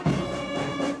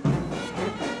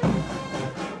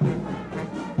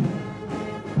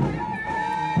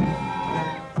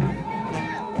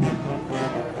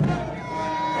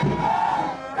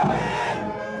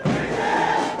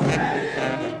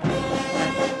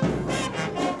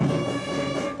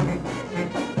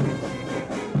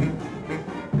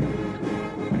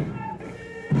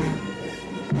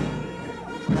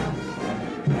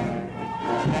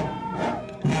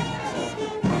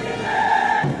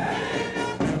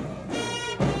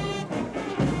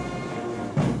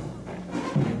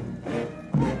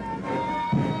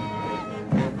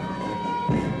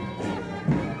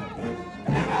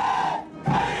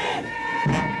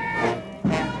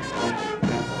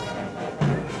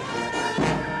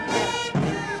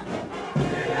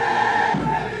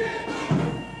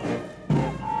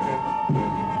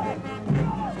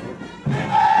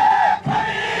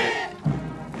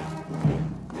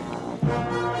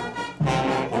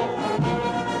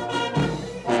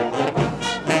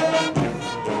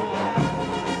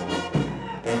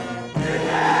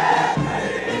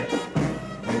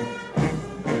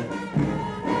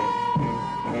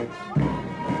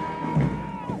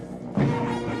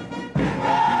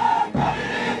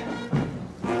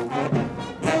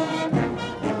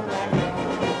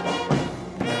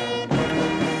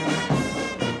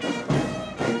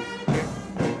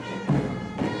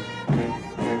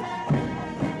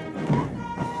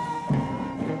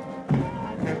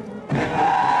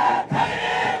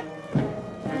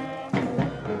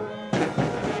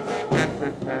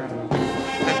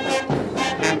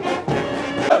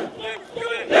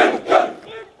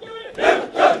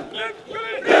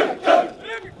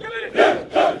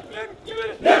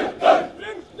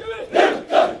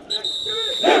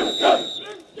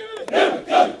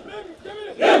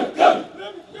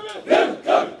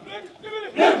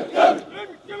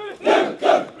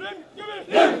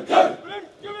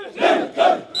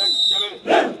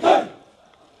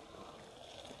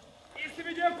isi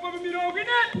bigiye kuba mu mirongo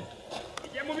ine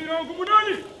igiye mu mirongo umunani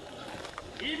babiri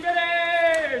imbere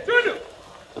tundu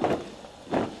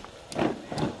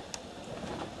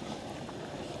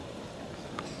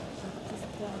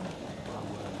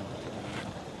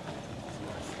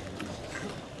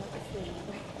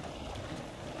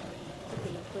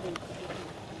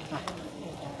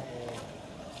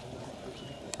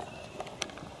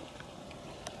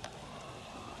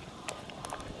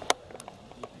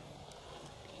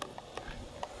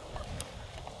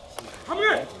hamwe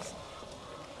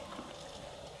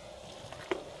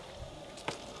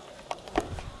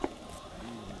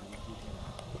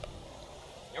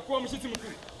yakuwa mushyitsi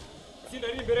mukuru itsinda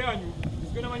riri imbere yanyu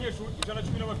rigizwe n'abanyeshuri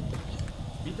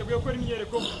 112 biteguye gukora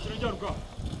imyiyereko mu mukino njyarugamba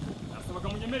nasabaga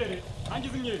munyemerere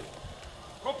ntangize imyiyereko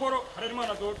koporo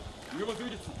Harerimana Dore umuyobozi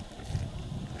w'igitsina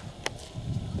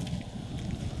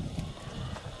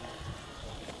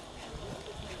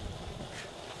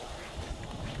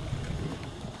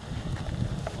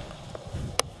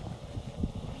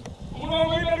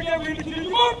umurongo w'imbere ugiye guhindukira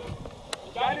inyuma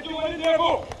cyane ibyuma n'intego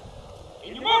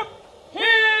inyuma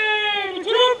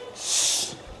hindukira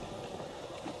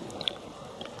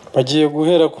bagiye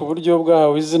guhera ku buryo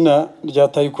bwahawe izina rya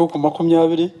tayikuku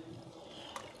 20.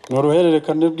 Ni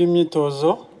uruhererekane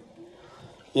rw'imyitozo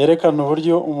yerekana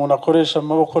uburyo umuntu akoresha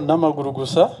amaboko n'amaguru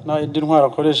gusa nta yindi ntwaro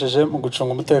akoresheje mu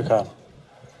gucunga umutekano.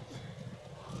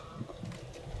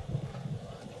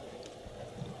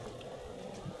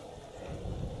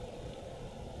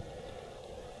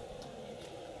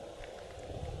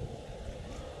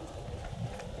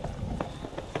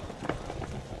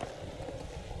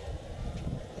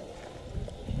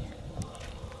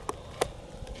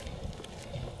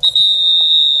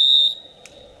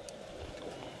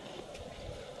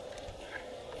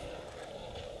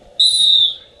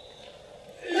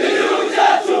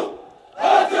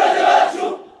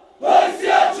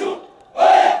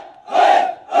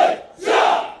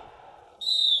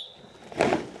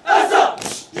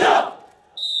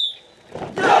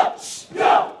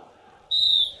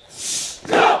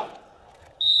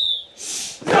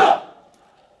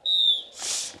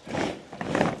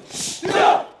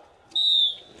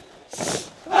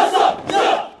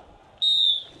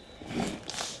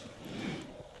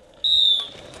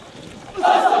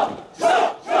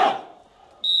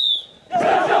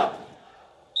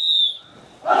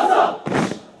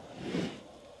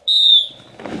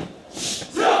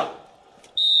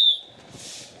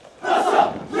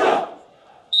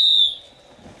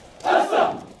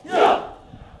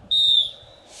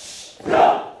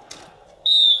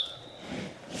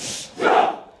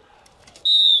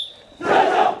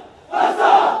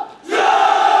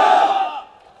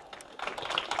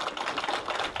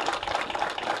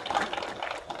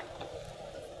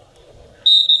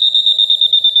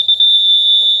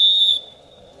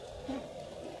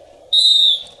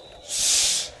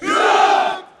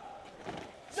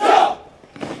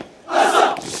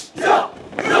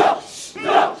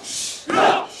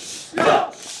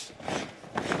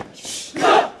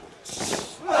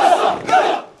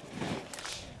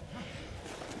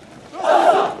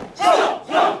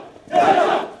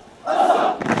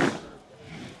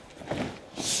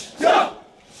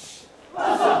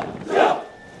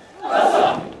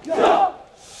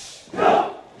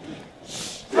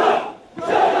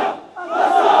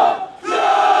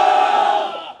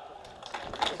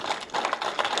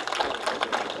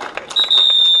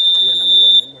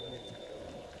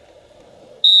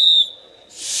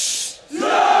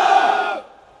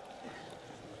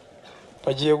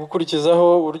 Bagiye gukurikizaho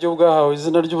uburyo bwahawe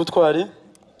izina ry'ubutwari.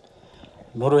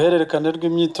 Ni uruhererekane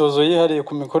rw'imyitozo yihariye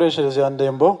ku mikoreshereze ya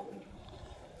ndembo.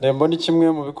 Ndembo ni kimwe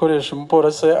mu bikoresho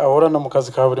umupolisi ahorana mu kazi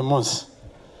ka buri munsi.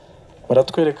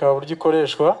 Baratwereka uburyo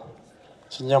ikoreshwa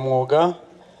kinyamwuga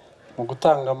mu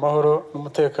gutanga amahoro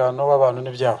n'umutekano w'abantu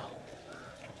n'ibyabo.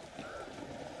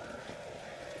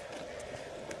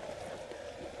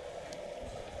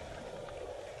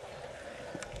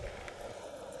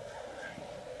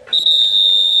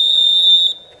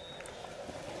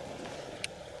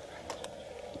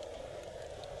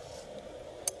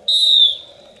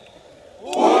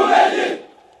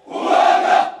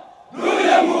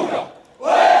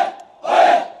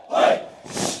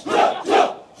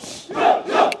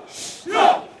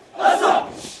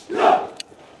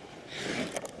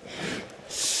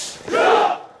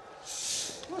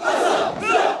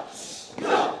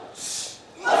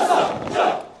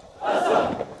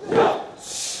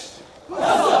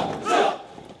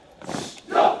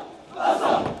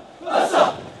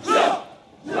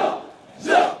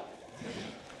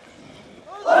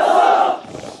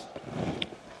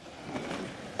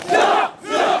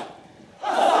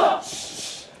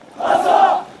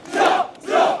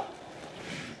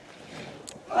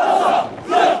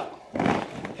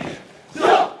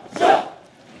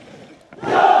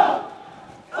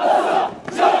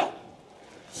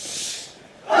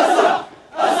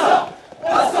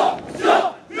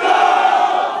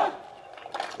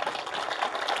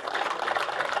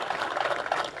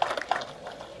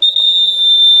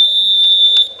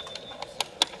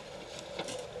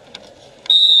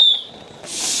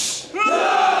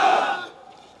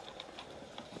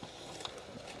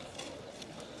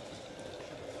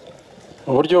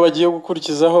 uburyo bagiye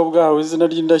gukurikizaho bwahawe izina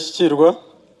ry'indashyikirwa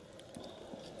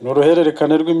ni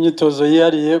uruhererekane rw'imyitozo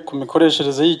yihariye ku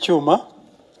mikoreshereze y'icyuma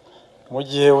mu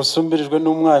gihe usumbirijwe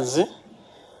n'umwanzi,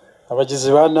 abagizi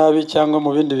ba nabi cyangwa mu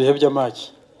bindi bihe by'amage.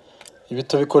 Ibi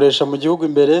tubikoresha mu gihugu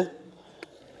imbere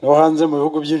no hanze mu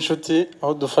bihugu by'inshuti,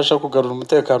 aho dufasha kugarura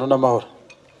umutekano n'amahoro.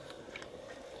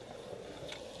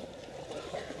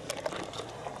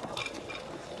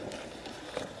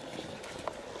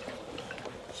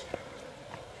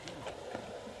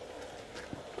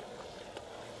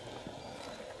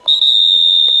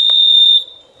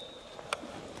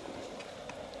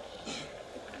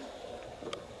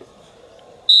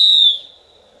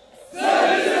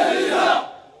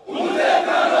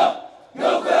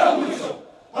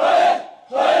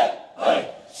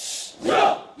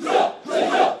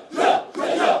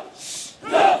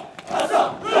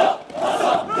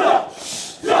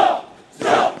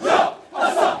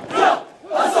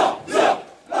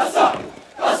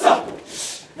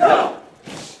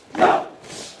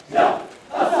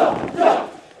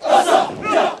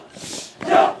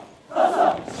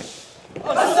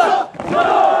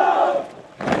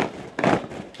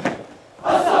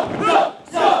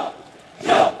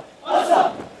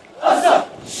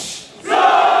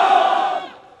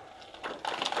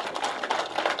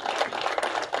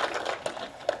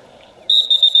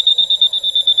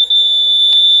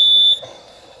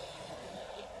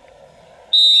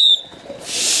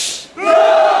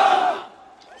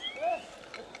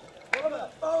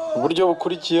 Uburyo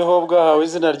bukurikiyeho bwahawe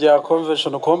izina rya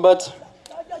Convention Combat.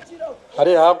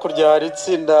 Hari hakurya hari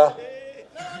itsinda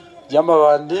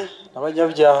ry'amabandi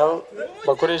n'abanyabyaha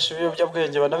bakoresha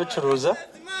ibiyobyabwenge banabicuruza.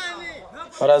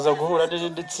 Baraza guhura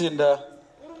n'irindi tsinda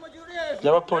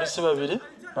ry'abapolisi babiri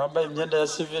bambaye imyenda ya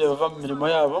civile bava mu mirimo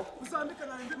yabo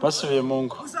basubiye mu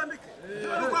ngo.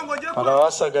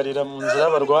 Barabasagarira mu nzira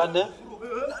barwane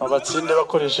abatsinde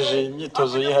bakoresheje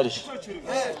imyitozo yihariye.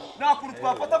 nakuru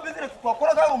twafata business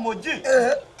twakoraga mu mujyi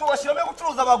tubashiramo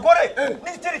gucuruza abagore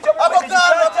n'ikiri cyo abagore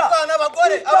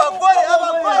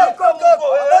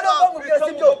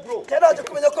cyanaje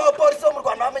kumenya ko abapolisi bo mu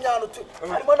Rwanda bamenya hano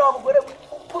harimo n'abagore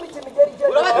kubita imigeri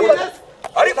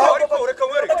ariko reka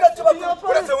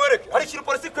wereke hari ikintu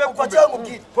polisi kwiye kumenya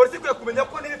polisi kwiye kumenya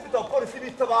ko niba ifite abapolisi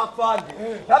bita bafande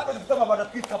natwe dufite amabanda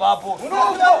twita babosi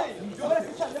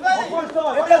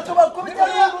reka tubakubita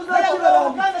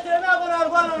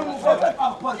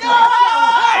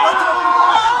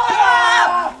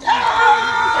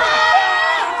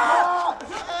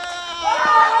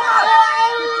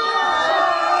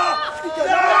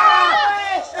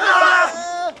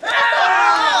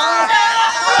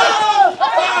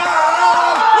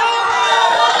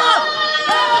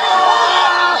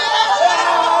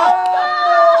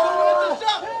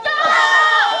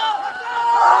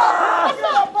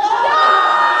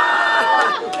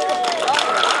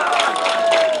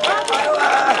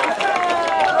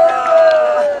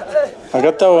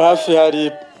hagati aho hafi hari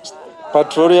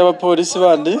patrol y'abapolisi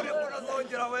bandi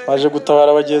baje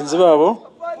gutabara bagenzi babo,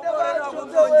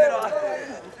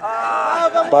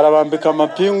 barabambika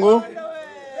amapingu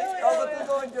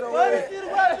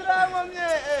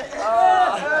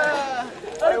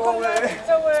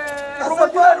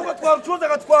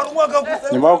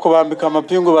nyuma yo kubambika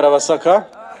amapingu barabasaka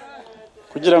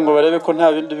kugira ngo barebe ko nta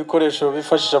bindi bikoresho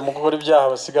bifashisha mu gukora ibyaha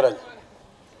basigaranye.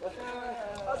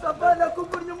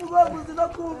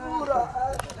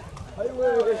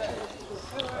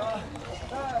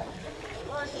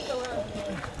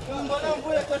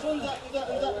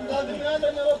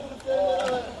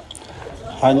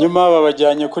 Hanyuma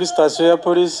babajyanye kuri sitasiyo ya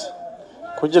polisi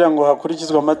kugira ngo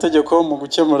hakurikizwe amategeko mu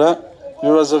gukemura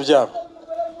ibibazo byabo.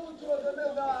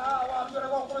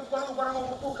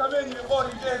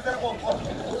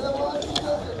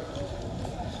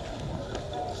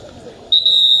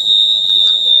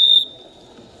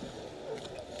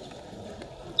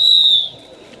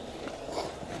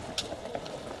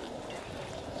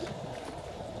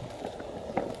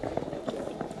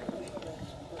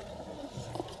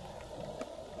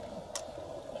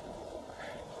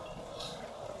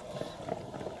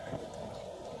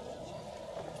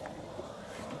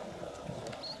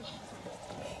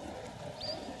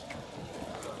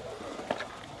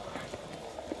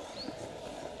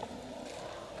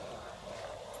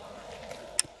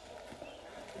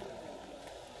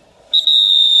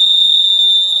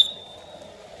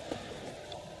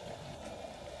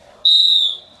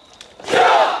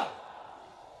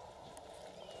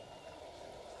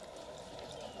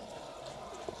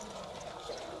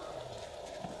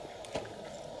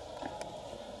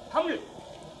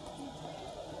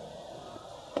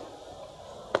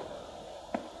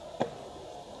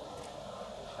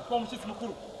 nyakubahwa umushyitsi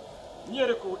mukuru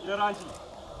imyereko irarangiye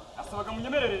asabaga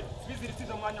munyemerere twizire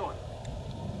itsinda mu mwanya wawe.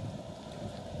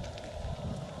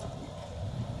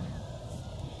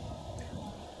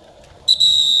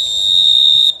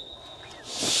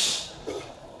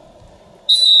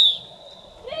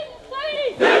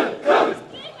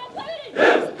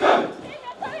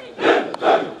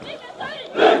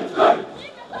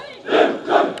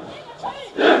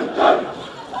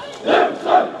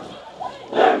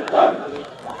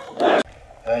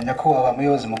 Nyakubahwa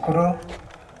umuyobozi mukuru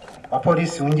wa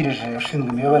polisi wungirije ushinzwe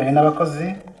imiyoborere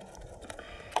n'abakozi,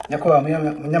 nyakubahwa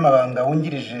umunyamabanga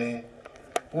wungirije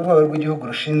w'urwego rw'igihugu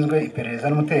rushinzwe iperereza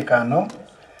n'umutekano,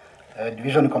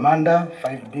 division commander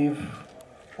 5 div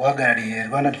uhagarariye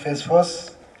Rwanda Defense Force,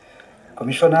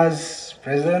 commissioners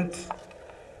present,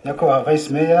 nyakubahwa vice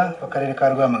mayor w'akarere ka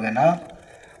Rwamagana,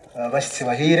 abashyitsi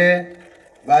bahire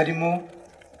barimo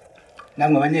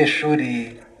namwe abanyeshuri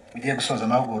mugiye gusoza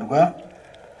amahugurwa,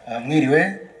 mwiriwe.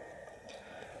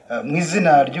 Mu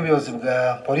izina ry'ubuyobozi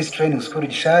bwa Police Training School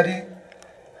Gishari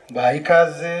bahaye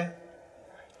ikaze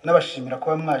n'abashimira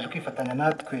kuba mwaje kwifatanya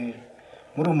natwe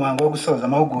muri umuhango wo gusoza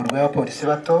amahugurwa y'abapolisi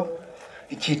bato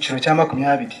icyiciro cya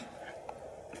 20.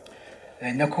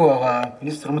 Nyakubahwa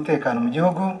Minisitiri w'umutekano mu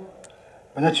gihugu,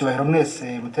 abanyacyubahiro mwese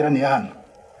muteraniye hano,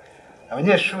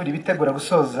 abanyeshuri bitegura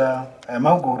gusoza aya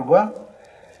mahugurwa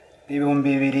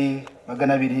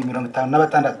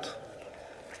 2256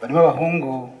 barimo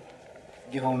abahungu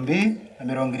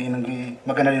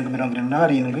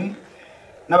 1777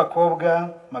 n'abakobwa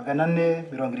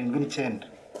 479.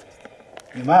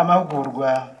 Nyuma y'amahugurwa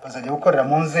bazajya gukorera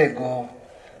mu nzego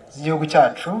z'igihugu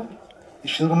cyacu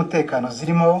ishinzwe umutekano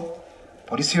zirimo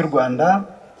polisi y'u Rwanda,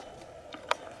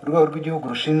 urwego rw'igihugu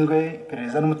rushinzwe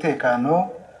iperereza n'umutekano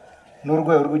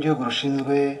n'urwego rw'igihugu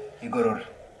rushinzwe igorora.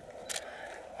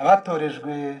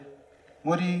 Abatorejwe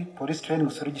muri Police Training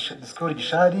School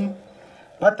Gishari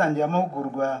batangiye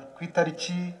amahugurwa ku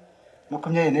itariki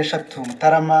 23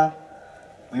 Mutarama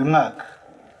uyu mwaka.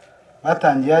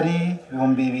 Batangiye ari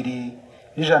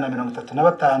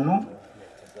 2135,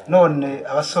 none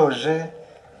abasoje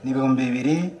ni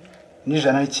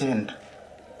 2109,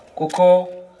 kuko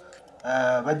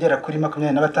bagera kuri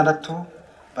 26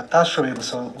 batashoboye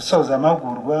gusoza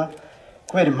amahugurwa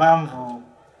kubera impamvu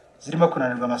zirimo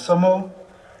kunanirwa amasomo,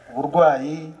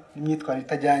 uburwayi n'imyitwarire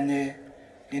itajyanye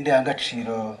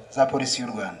n'indangagaciro za polisi y'u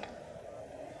Rwanda.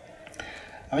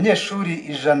 Abanyeshuri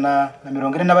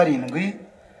 147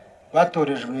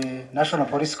 batorejwe National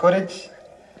Police College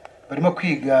barimo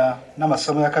kwiga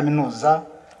n'amasomo ya kaminuza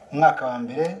umwaka wa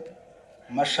mbere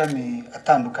mu mashami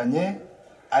atandukanye,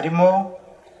 arimo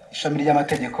ishami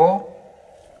ry'amategeko,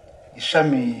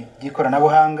 ishami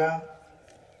ry'ikoranabuhanga,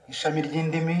 ishami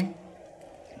ry'indimi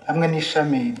hamwe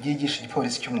n'ishami ryigisha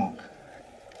igipolisi cy'umwuga.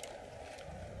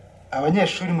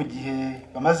 Abanyeshuri mu gihe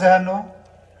bamaze hano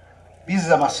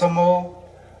bize amasomo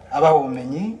abaha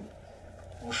ubumenyi,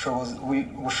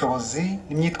 ubushobozi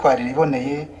n'imyitwarire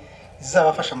iboneye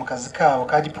izabafasha mu kazi kabo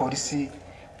ka gipolisi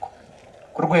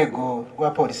ku rwego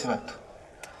rwa polisi bato.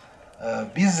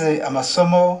 Bize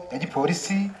amasomo ya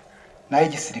gipolisi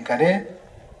n'ay'igisirikare,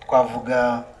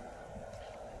 twavuga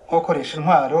nko gukoresha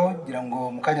intwaro, ngira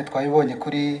ngo mu kanya twabibonye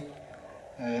kuri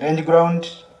range ground,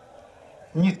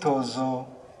 imyitozo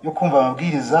yo kumva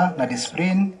amabwiriza na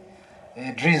discipline,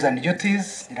 drills and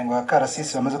duties, ngira ngo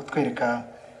akarasisi bamaze kutwereka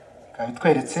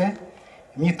kabitweretse,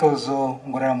 imyitozo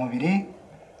ngororamubiri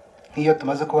nk'iyo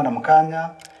tumaze kubona mu kanya,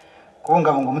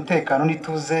 kubungabunga umutekano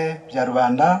n'ituze bya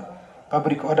rubanda,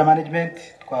 public order management,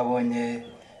 twabonye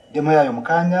demo yayo mu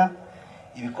kanya,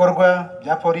 ibikorwa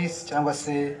bya police cyangwa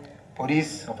se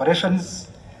police operations,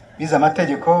 biza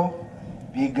amategeko,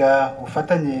 biga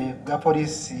ubufatanye bwa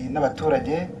polisi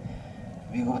n'abaturage,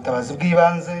 biga ubutabazi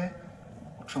bw'ibanze,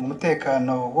 gucunga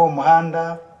umutekano wo mu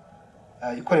muhanda,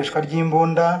 ikoreshwa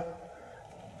ry'imbunda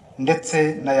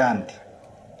ndetse n'ayandi.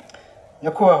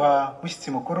 Nyakubahwa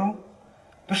mushyitsi mukuru,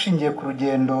 dushingiye ku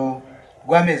rugendo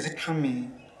rw'amezi 10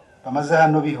 bamaze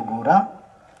hano bihugura,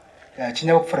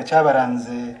 ikinyabupfura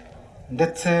cyabaranze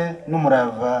ndetse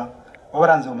n'umurava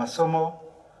wabaranze mu masomo,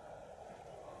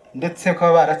 ndetse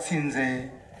kuba baratsinze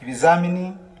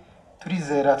ibizamini,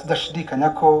 turizera tudashidikanya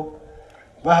ko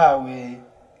bahawe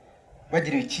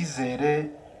bagiriwe icyizere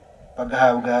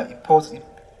bagahabwa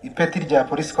ipeti rya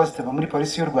Police Constable muri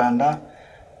polisi y'u Rwanda,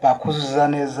 bakuzuza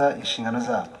neza inshingano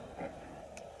zabo.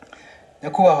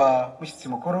 Nyakubahwa mushyitsi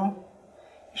mukuru,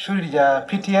 ishuri rya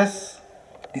PTS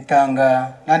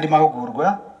ritanga n'andi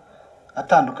mahugurwa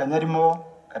atandukanye, arimo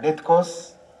cadet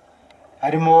course,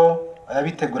 harimo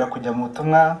abitegura kujya mu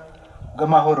butumwa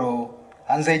bw'amahoro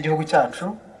hanze y'igihugu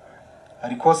cyacu,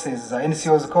 hari courses za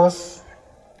NCO's course,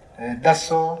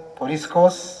 daso police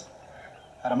course,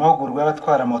 hari amahugurwa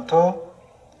y'abatwara moto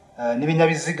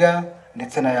n'ibinyabiziga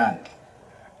ndetse n'ayandi.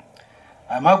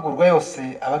 Amahugurwa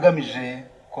yose abagamije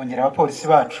kongera abapolisi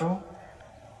bacu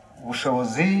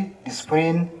ubushobozi,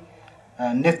 discipline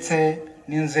ndetse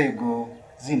n'inzego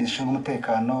zindi zishinzwe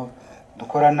umutekano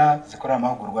dukorana zikora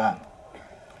amahugurwa hano.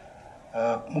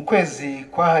 Mu kwezi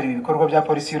kwahariwe ibikorwa bya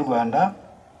polisi y'u Rwanda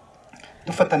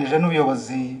dufatanije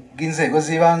n'ubuyobozi bw'inzego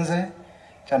z'ibanze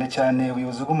cyane cyane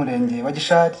ubuyobozi bw'umurenge wa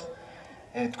Gishari,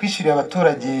 twishyuriye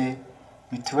abaturage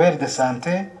mituelle de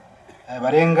santé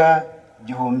barenga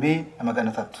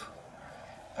 1,300.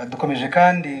 Dukomeje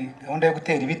kandi gahunda yo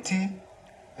gutera ibiti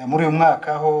muri uyu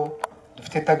mwaka aho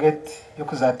dufite target yo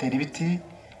kuzatera ibiti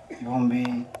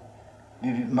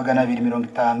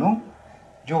 250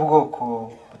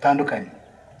 by'ubwoko butandukanye.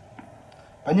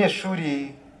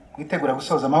 Abanyeshuri mwitegura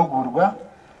gusoza amahugurwa,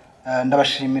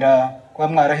 ndabashimira kuba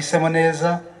mwarahisemo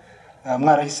neza,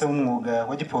 mwarahisemo umwuga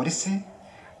wa gipolisi,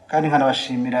 kandi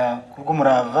nkanabashimira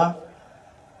kubw'umurava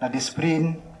na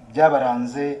discipline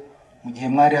byabaranze mu gihe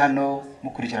mwari hano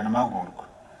mukurikirana amahugurwa.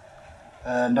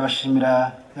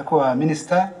 Ndabashimira nyakubahwa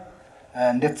Minister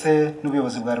ndetse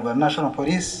n'ubuyobozi bwa Rwanda National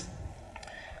Police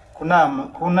ku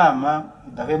nama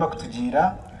mudahwema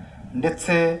kutugira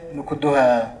ndetse no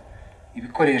kuduha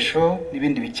ibikoresho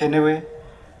n'ibindi bikenewe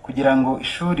kugira ngo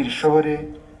ishuri rishobore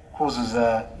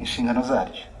kuzuza inshingano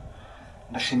zaryo.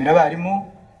 Ndashimira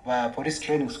abarimu ba Police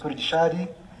Training School Gishari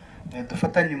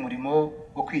dufatanye umurimo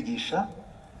wo kwigisha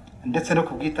ndetse no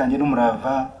kubwitange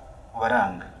n'umurava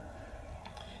ubaranga.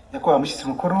 Nyakubahwa mushyitsi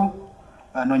mukuru,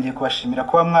 nongeye kubashimira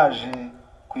kuba mwaje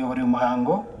kuyobora uyu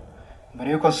muhango.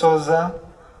 Mbere yuko nsoza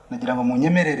nagira ngo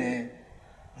munyemerere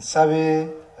nsabe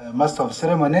Master of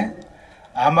Ceremony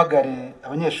ahamagare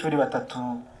abanyeshuri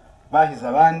 3 bahize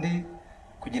abandi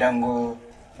kugira ngo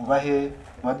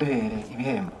baduhere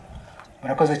ibihembo.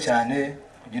 Murakoze cyane,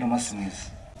 kugira umunsi mwiza.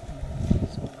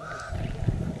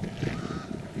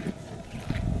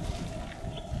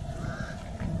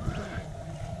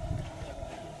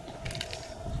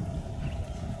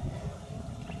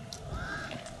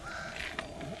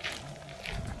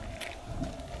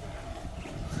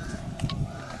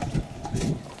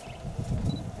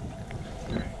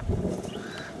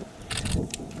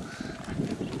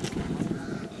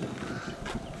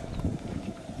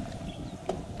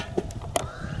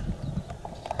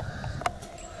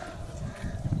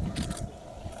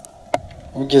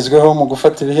 Ugezweho mu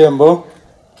gufata ibihembo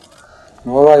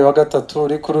ni wabaye wa gatatu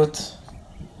recruit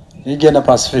Igena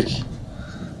Pacific.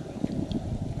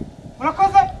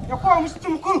 Murakoze nyakubahwa mushyitsi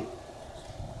mukuru.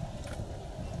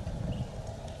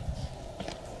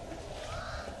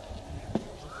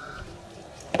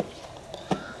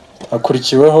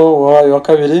 Akurikiweho wabaye wa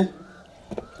kabiri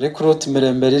recruit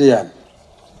Mirembe Lilian.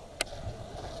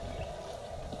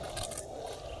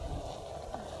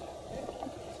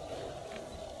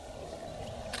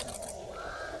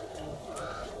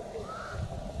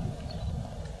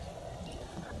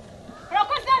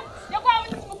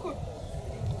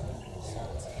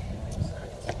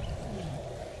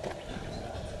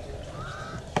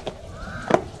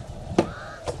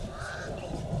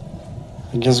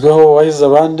 Ugezweho wahize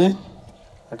abandi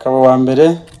akaba wa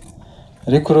mbere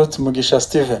recruit Mugisha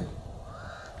Steven.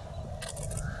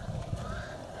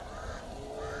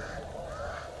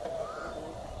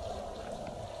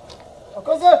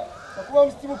 Murakoze nyakubahwa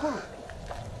mushyitsi mukuru.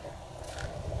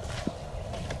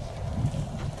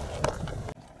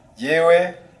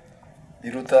 Yewe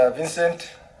Biruta Vincent,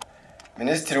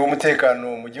 Minisitiri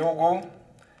w'umutekano mu gihugu,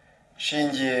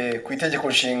 shingiye ku itegeko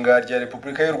nshinga rya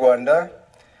Repubulika y'u Rwanda,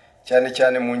 cyane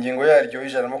cyane mu ngingo yaryo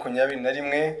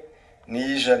 121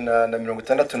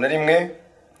 n'161,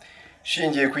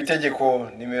 shingiye ku itegeko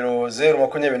nimero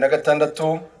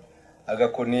 026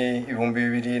 agakoni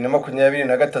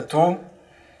 2023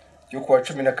 yo kuwa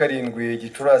 17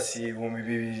 Gicurasi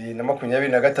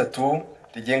 2023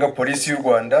 rigenga polisi y'u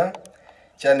Rwanda,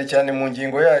 cyane cyane mu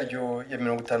ngingo yaryo ya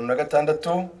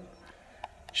 56,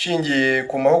 shingiye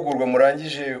ku mahugurwa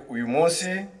murangije uyu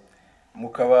munsi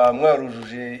mukaba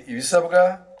mwarujuje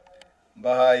ibisabwa,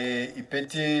 mbahaye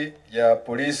ipeti ya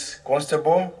Police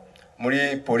Constable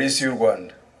muri polisi y'u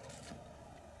Rwanda.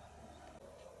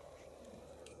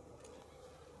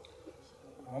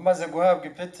 Bamaze guhabwa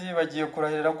ipeti bagiye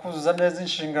kurahirira kuzuza neza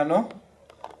inshingano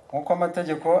nk'uko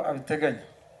amategeko abiteganya.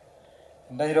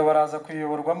 Indahiro baraza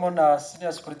kuyoborwamo na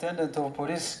Senior Superintendent of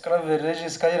Police Claver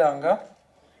Regis Kayiranga,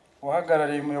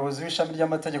 uhagarariye umuyobozi w'ishami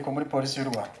ry'amategeko muri polisi y'u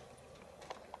Rwanda.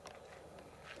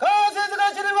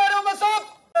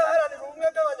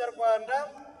 Rwanda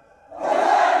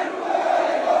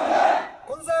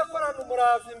kuzakorana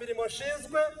umurava imirimo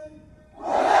nshinzwe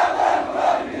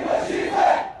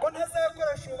ko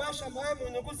ntazakoresha ububasha mpawe mu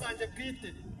nyungu zanjye bwite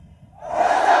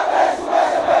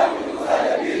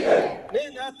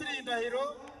nintatira indahiro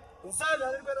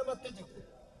nzabihanirwe n'amategeko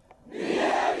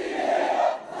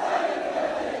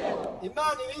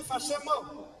Imana ibifashemo.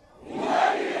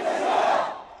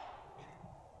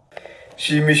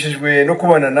 Shimishijwe no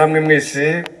kubana namwe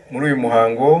mwese muri uyu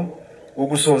muhango wo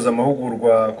gusoza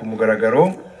amahugurwa ku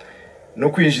mugaragaro no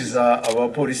kwinjiza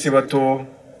abapolisi bato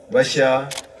bashya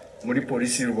muri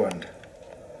polisi y'u Rwanda.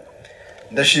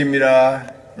 Ndashimira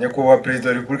nyakubahwa Perezida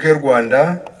wa Repubulika y'u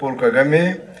Rwanda Paul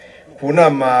Kagame ku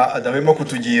nama adahwema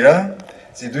kutugira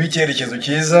ziduha icyerekezo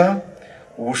cyiza,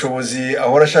 ubushobozi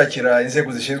ahora ashakira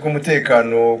inzego zishinzwe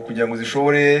umutekano kugira ngo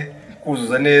zishobore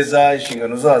kuzuza neza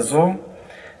inshingano zazo,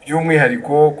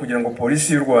 by'umwihariko kugira ngo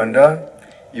polisi y'u Rwanda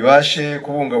ibashe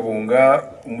kubungabunga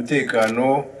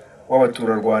umutekano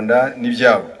w'abaturarwanda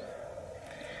n'ibyabo.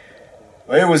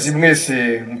 Abayobozi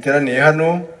mwese muteraniye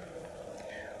hano,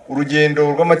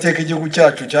 urugendo rw'amateka igihugu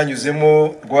cyacu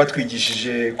cyanyuzemo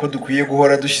rwatwigishije ko dukwiye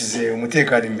guhora dushyize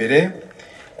umutekano imbere,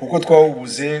 kuko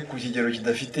twawubuze ku kigero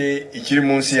kidafite ikiri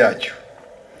munsi yacyo.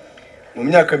 Mu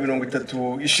myaka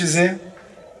 30 ishize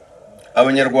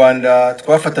Abanyarwanda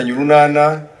twafatanye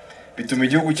urunana bituma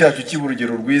igihugu cyacu kiba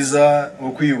urugero rwiza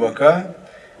rwo kwiyubaka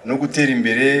no gutera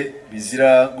imbere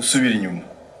bizira gusubira inyuma.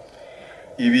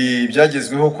 Ibi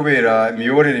byagezweho kubera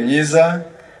imiyoborere myiza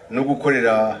no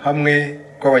gukorera hamwe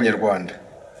kw'Abanyarwanda.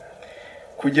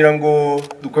 Kugira ngo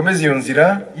dukomeze iyo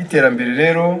nzira y'iterambere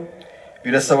rero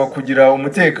birasaba kugira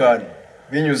umutekano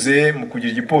binyuze mu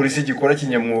kugira igipolisi gikora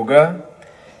kinyamwuga,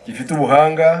 gifite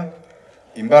ubuhanga,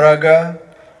 imbaraga,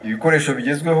 ibikoresho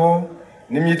bigezweho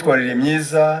n'imyitwarire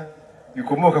myiza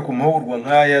bikomoka ku mahugurwa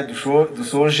nk'aya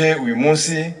dusoje uyu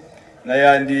munsi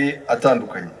n'ayandi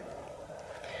atandukanye.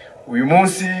 Uyu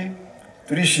munsi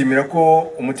turishimira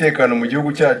ko umutekano mu gihugu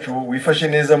cyacu wifashe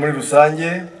neza muri rusange,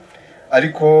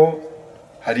 ariko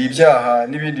hari ibyaha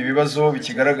n'ibindi bibazo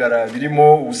bikigaragara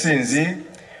birimo ubusinzi,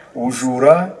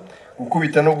 ubujura,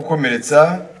 gukubita no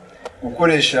gukomeretsa,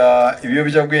 gukoresha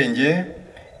ibiyobyabwenge,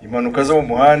 impanuka zo mu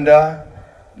muhanda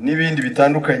n'ibindi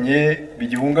bitandukanye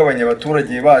bigihungabanya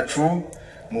abaturage bacu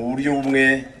mu buryo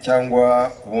bumwe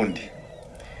cyangwa ubundi.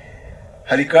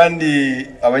 Hari kandi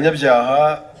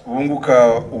abanyabyaha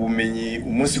bunguka ubumenyi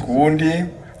umunsi ku wundi,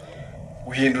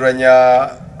 guhinduranya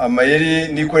amayeri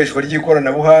n'ikoreshwa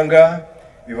ry'ikoranabuhanga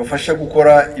bibafasha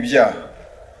gukora ibyaha.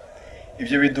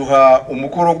 Ibyo biduha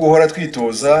umukoro wo guhora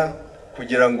twitoza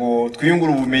kugira ngo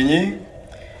twiyungure ubumenyi,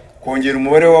 kongera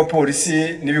umubare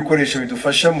w'abapolisi n'ibikoresho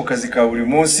bidufasha mu kazi ka buri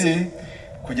munsi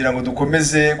kugira ngo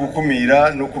dukomeze gukumira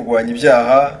no kurwanya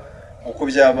ibyaha uko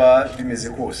byaba bimeze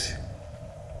kose.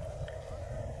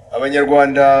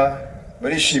 Abanyarwanda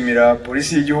barishimira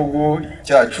polisi y'igihugu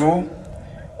cyacu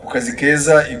ku kazi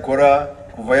keza ikora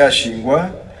kuva yashingwa,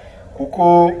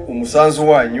 kuko umusanzu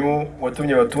wanyu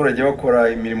watumye abaturage bakora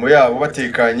imirimo yabo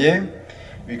batekanye,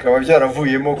 bikaba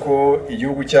byaravuyemo ko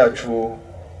igihugu cyacu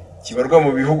kibarwa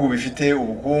mu bihugu bifite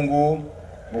ubukungu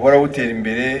buhora butera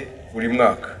imbere buri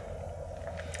mwaka.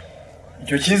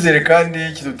 Icyo cyizere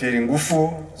kandi kidutera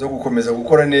ingufu zo gukomeza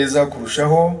gukora neza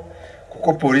kurushaho,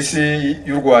 kuko polisi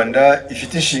y'u Rwanda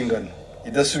ifite inshingano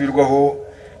idasubirwaho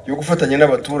yo gufatanya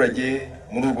n'abaturage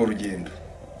muri urwo rugendo.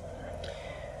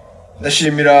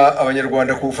 Ndashimira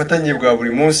Abanyarwanda ku bufatanye bwa buri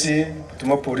munsi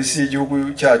butuma polisi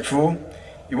y'igihugu cyacu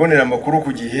ibonera amakuru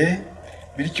ku gihe,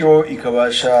 bityo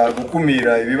ikabasha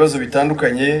gukumira ibibazo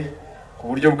bitandukanye ku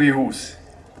buryo bwihuse.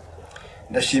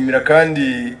 Ndashimira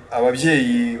kandi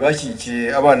ababyeyi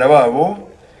bashyigikiye abana babo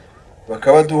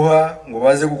bakabaduha ngo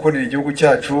baze gukorera igihugu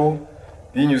cyacu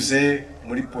binyuze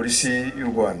muri polisi y'u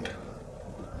Rwanda.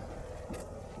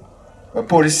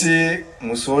 Abapolisi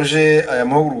musoje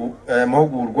aya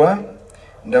mahugurwa,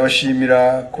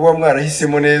 ndabashimira kuba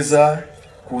mwarahisemo neza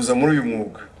kuza muri uyu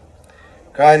mwuga,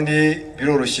 kandi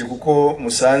biroroshye kuko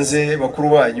musanze bakuru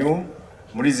banyu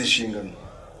muri izi nshingano.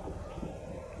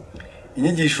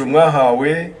 Inyigisho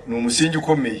mwahawe ni umusingi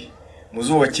ukomeye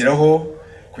muzubakiraho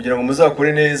kugira ngo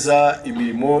muzakore neza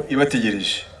imirimo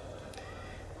ibategereje.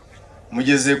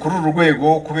 Mugeze kuri uru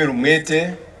rwego kubera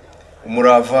umwete,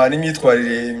 umurava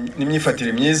n'imyitwarire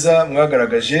n'imyifatire myiza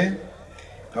mwagaragaje,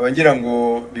 ngira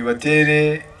ngo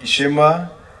bibatere ishema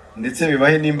ndetse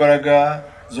bibahe n'imbaraga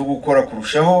zo gukora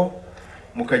kurushaho,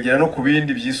 mukagera no ku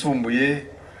bindi byisumbuye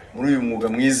muri uyu mwuga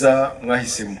mwiza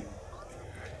mwahisemo.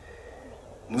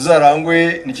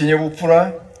 Muzarangwe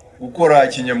n'ikinyabupfura, gukora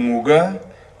ikinyamwuga,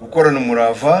 gukorana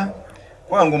umurava,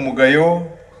 kwanga umugayo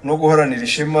no guharanira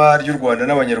ishema ry'u Rwanda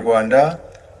n'Abanyarwanda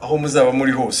aho muzaba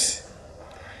muri hose.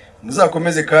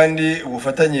 muzakomeze kandi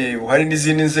ubufatanye buhari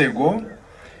n'izindi nzego,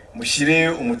 mushyire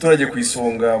umuturage ku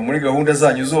isonga muri gahunda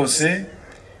zanyu zose,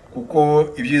 kuko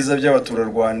ibyiza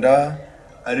by'abaturarwanda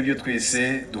ari byo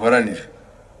twese duharanira.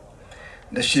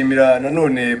 Ndashimira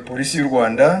nanone polisi y'u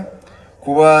Rwanda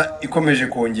kuba ikomeje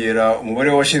kongera umubare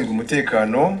w'abashinzwe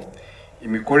umutekano,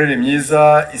 imikorere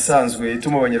myiza isanzwe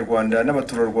ituma abanyarwanda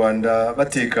n'abaturarwanda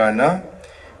batekana,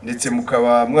 ndetse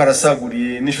mukaba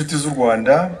mwarasaguriye n'inshuti z'u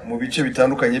Rwanda mu bice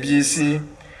bitandukanye by'isi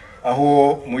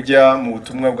aho mujya mu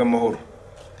butumwa bw'amahoro.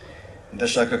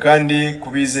 Ndashaka kandi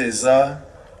kubizeza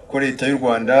ko leta y'u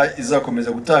Rwanda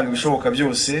izakomeza gutanga ibishoboka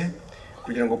byose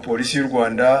kugira ngo polisi y'u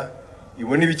Rwanda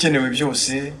ibone ibikenewe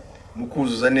byose mu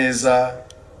kuzuza neza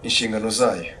inshingano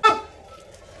zayo.